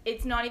 then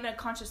it's not even a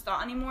conscious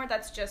thought anymore.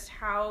 That's just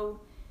how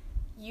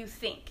you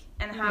think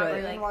and how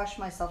Right. you I like brainwash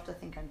myself to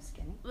think I'm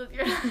skinny. live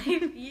your life.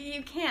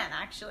 You can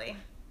actually.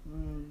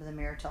 The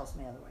mirror tells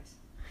me otherwise.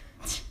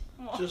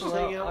 Well, Just Well,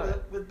 hang out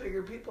alright. with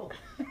bigger people.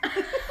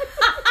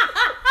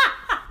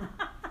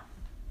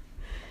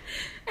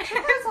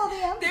 That's all the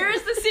answers. there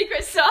is the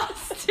secret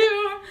sauce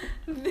to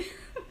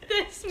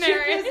this Chip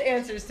marriage. has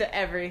answers to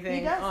everything,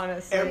 He does.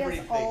 honestly. has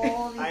Everything.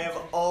 all the I have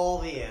all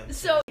the answers.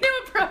 So,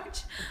 new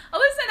approach.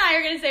 Alyssa and I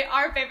are going to say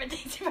our favorite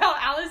things about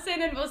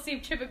Allison, and we'll see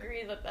if Chip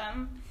agrees with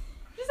them.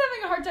 Just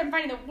having a hard time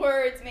finding the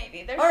words,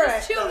 maybe. There's All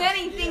just right. too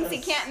many things he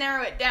Yes. can't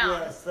narrow it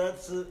down. Yes,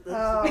 that's it.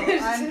 Oh,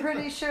 I'm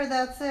pretty sure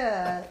that's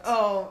it.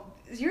 Oh,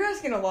 you're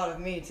asking a lot of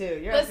me too.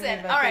 You're asking Listen, me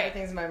about all favorite right.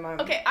 things in my mind.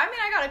 Okay, I mean,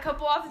 I got a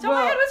couple off the top of my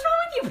Well- head. What's wrong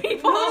with you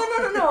people?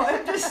 No.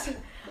 I'm just.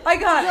 I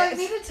got Do I it.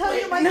 need to tell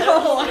you my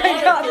No,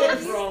 I got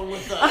What's this. wrong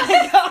with us?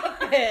 I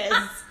got this.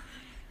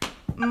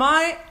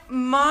 My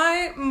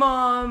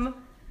mom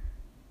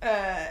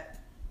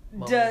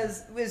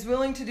is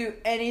willing to do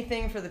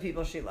anything for the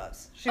people she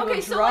loves. She Okay,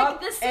 will so,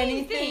 drop like, the same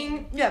anything.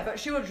 thing. Yeah, but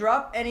she will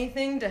drop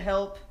anything to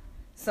help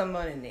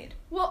someone in need.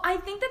 Well, I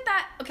think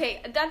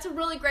that's a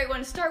really great one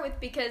to start with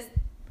because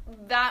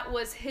that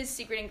was his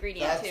secret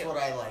ingredient That's too. what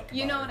I like.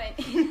 You know about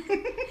what her. I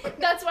mean?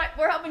 That's why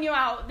we're helping you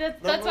out.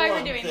 That's Number why we're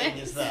one doing thing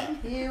this. is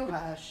that. You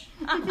hush.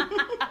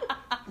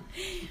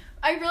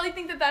 I really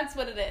think that's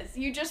what it is.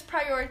 You just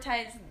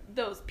prioritize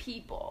those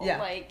people. Yeah.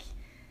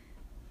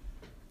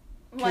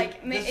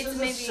 This it's is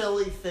maybe a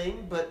silly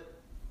thing, but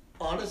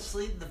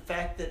honestly, the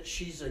fact that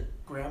she's a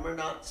grammar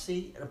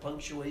Nazi and a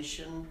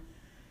punctuation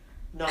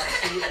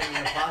Nazi and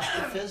an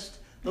apostrophist,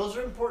 those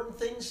are important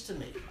things to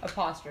me.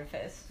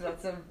 Apostrophist.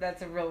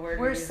 That's a real word.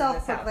 we We're use in this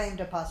house. self-proclaimed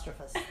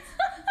apostrophists.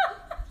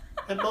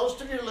 And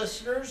most of your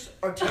listeners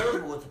are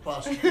terrible with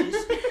apostrophes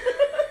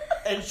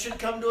and should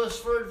come to us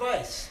for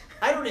advice.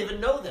 I don't even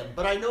know them,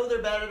 but I know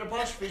they're bad at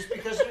apostrophes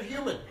because they're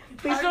human.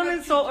 Please don't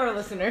insult our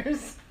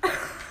listeners.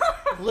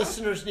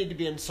 Listeners need to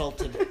be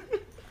insulted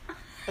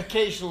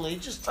occasionally,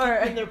 just to All keep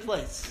them right. in their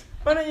place.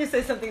 Why don't you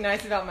say something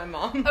nice about my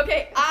mom?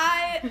 Okay,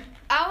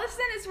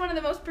 Allison is one of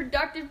the most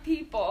productive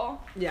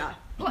people. Yeah.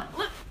 Look,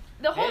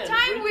 the whole Yeah,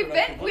 time very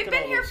productive. we've Look at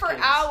been all here those for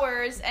things.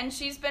 hours, and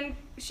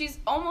she's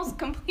almost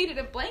completed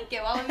a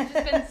blanket while we've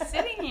just been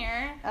sitting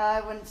here.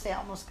 I wouldn't say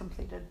almost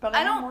completed, but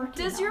I I'm don't.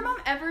 working Does your on mom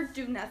ever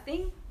do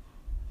nothing?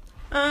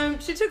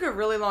 She took a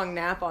really long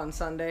nap on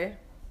Sunday.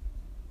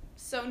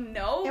 So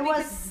no, It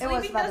because was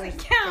sleeping Mother's doesn't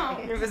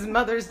count. It was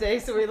Mother's Day,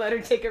 so we let her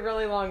take a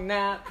really long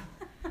nap.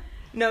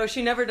 No,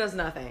 she never does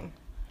nothing.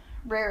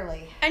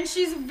 Rarely. And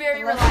she's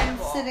very Unless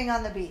reliable. I'm sitting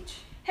on the beach.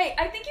 Hey,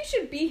 I think you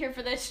should be here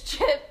for this,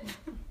 Chip.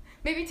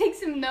 Maybe take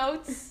some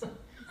notes.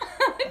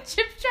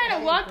 Chip's trying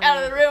to walk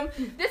out of the room.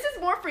 This is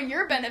more for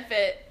your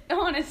benefit,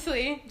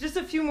 honestly. Just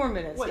a few more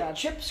minutes, Wait, Dad.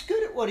 Chip's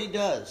good at what he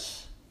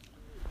does.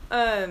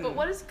 But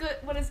what is good?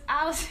 What is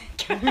Allison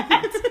good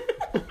at?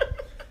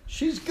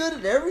 She's good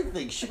at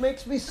everything. She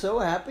makes me so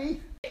happy.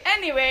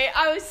 Anyway,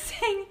 I was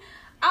saying,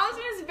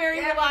 Allison is very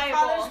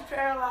reliable.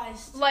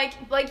 paralyzed. Like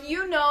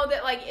you know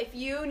that like if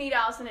you need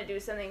Allison to do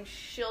something,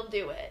 she'll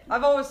do it,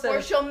 I've always said.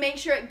 or she'll make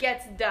sure it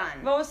gets done.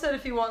 I've always said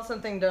if you want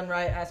something done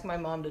right, ask my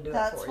mom to do it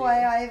That's for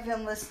why you. I've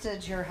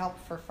enlisted your help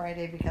for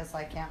Friday because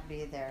I can't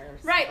be there.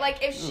 Right,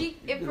 like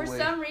if get for away.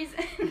 some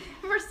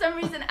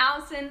reason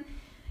Allison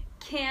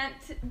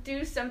can't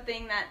do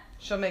something that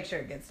She'll make sure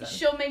it gets done.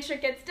 she'll make sure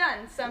it gets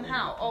done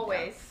somehow,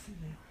 always.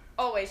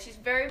 Always. She's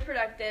very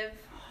productive.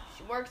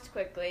 She works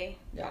quickly.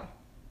 Yeah.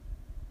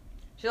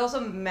 She's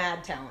also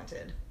mad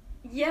talented.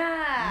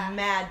 Yeah.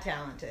 Mad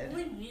talented.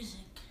 Only music.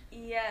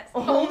 Yes.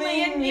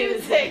 Only in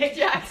music. music,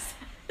 Jackson.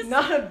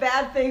 Not a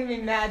bad thing to be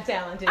mad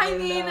talented. I in,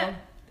 mean, though.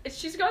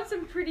 she's got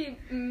some pretty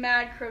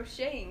mad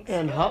crocheting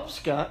And skills.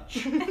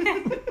 hopscotch.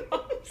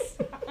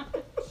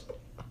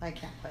 I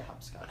can't play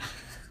hopscotch.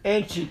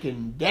 And she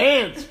can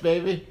dance,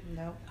 baby.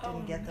 Nope,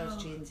 didn't get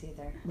those genes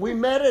either. We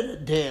met at a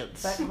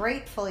dance. But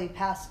gratefully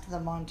passed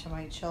them on to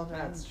my children.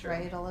 That's true.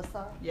 Right,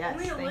 Alyssa? Yes,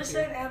 Only thank Alyssa you.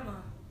 and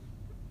Emma.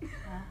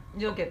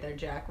 You'll get there,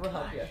 Jack. We'll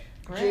help you.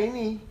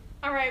 Janie.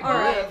 All right, All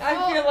right.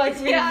 I feel like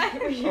we.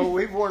 Oh,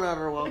 we've worn out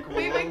our welcome.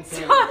 we've a long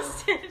time ago.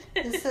 exhausted.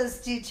 This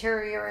has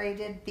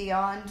deteriorated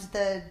beyond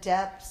the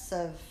depths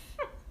of.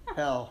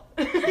 Hell.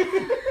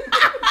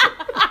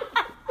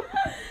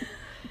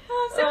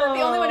 Sarah's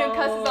the only one who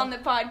cusses on the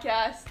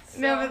podcast. So.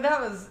 No, but that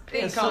was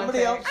in Has somebody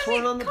else context.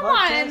 sworn on the Come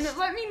podcast? on,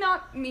 let me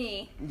not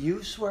me.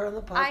 You swear on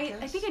the I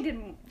podcast? think I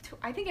did.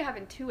 I think I have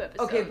in 2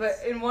 episodes. Okay, but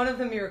in one of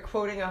them you were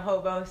quoting a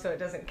hobo, so it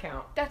doesn't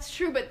count. That's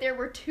true, but there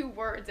were 2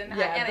 words in that,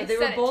 Yeah, and but I they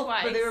said were both. it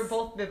twice. But they were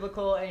both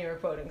biblical, and you were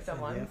quoting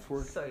someone. F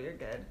word. So you're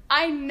good.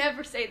 I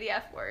never say the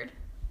F word.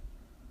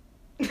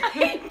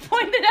 I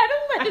pointed at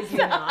Alyssa. I do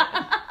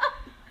not.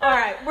 All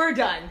right, we're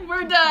done.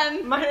 We're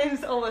done. My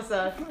name's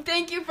Alyssa.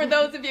 Thank you for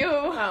those of you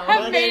who My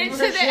have made it name's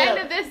to the end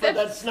Chip, of this but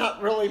episode. that's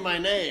not really my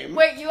name.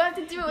 Wait, you have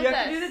to do it with You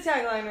have us. to do the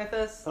tagline with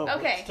us. Oh,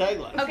 Okay. what's the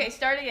tagline? Okay,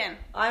 start again.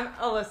 I'm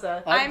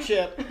Alyssa. I'm I'm-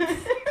 Chip.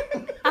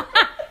 I'm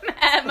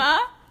Emma.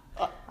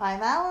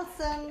 I'm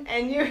Allison.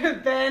 And you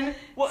have been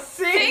What?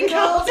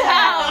 Singled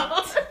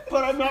out.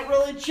 But I'm not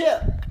really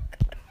Chip.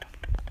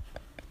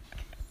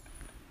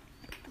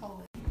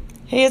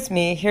 Hey, it's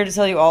me, here to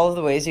tell you all of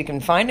the ways you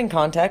can find and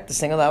contact the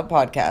Singled Out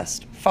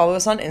Podcast. Follow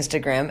us on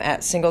Instagram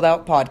at Singled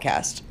Out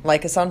Podcast.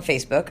 Like us on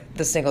Facebook,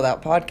 The Singled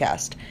Out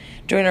Podcast.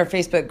 Join our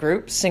Facebook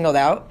group, Singled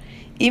Out.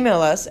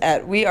 Email us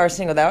at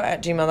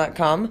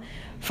wearesingledout@gmail.com.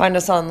 Find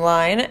us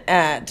online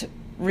at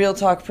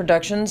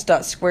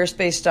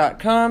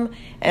realtalkproductions.squarespace.com.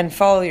 And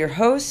follow your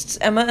hosts,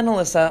 Emma and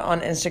Alyssa,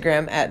 on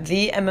Instagram at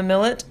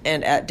TheEmmaMillet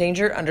and at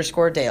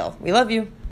Danger_Dale. We love you.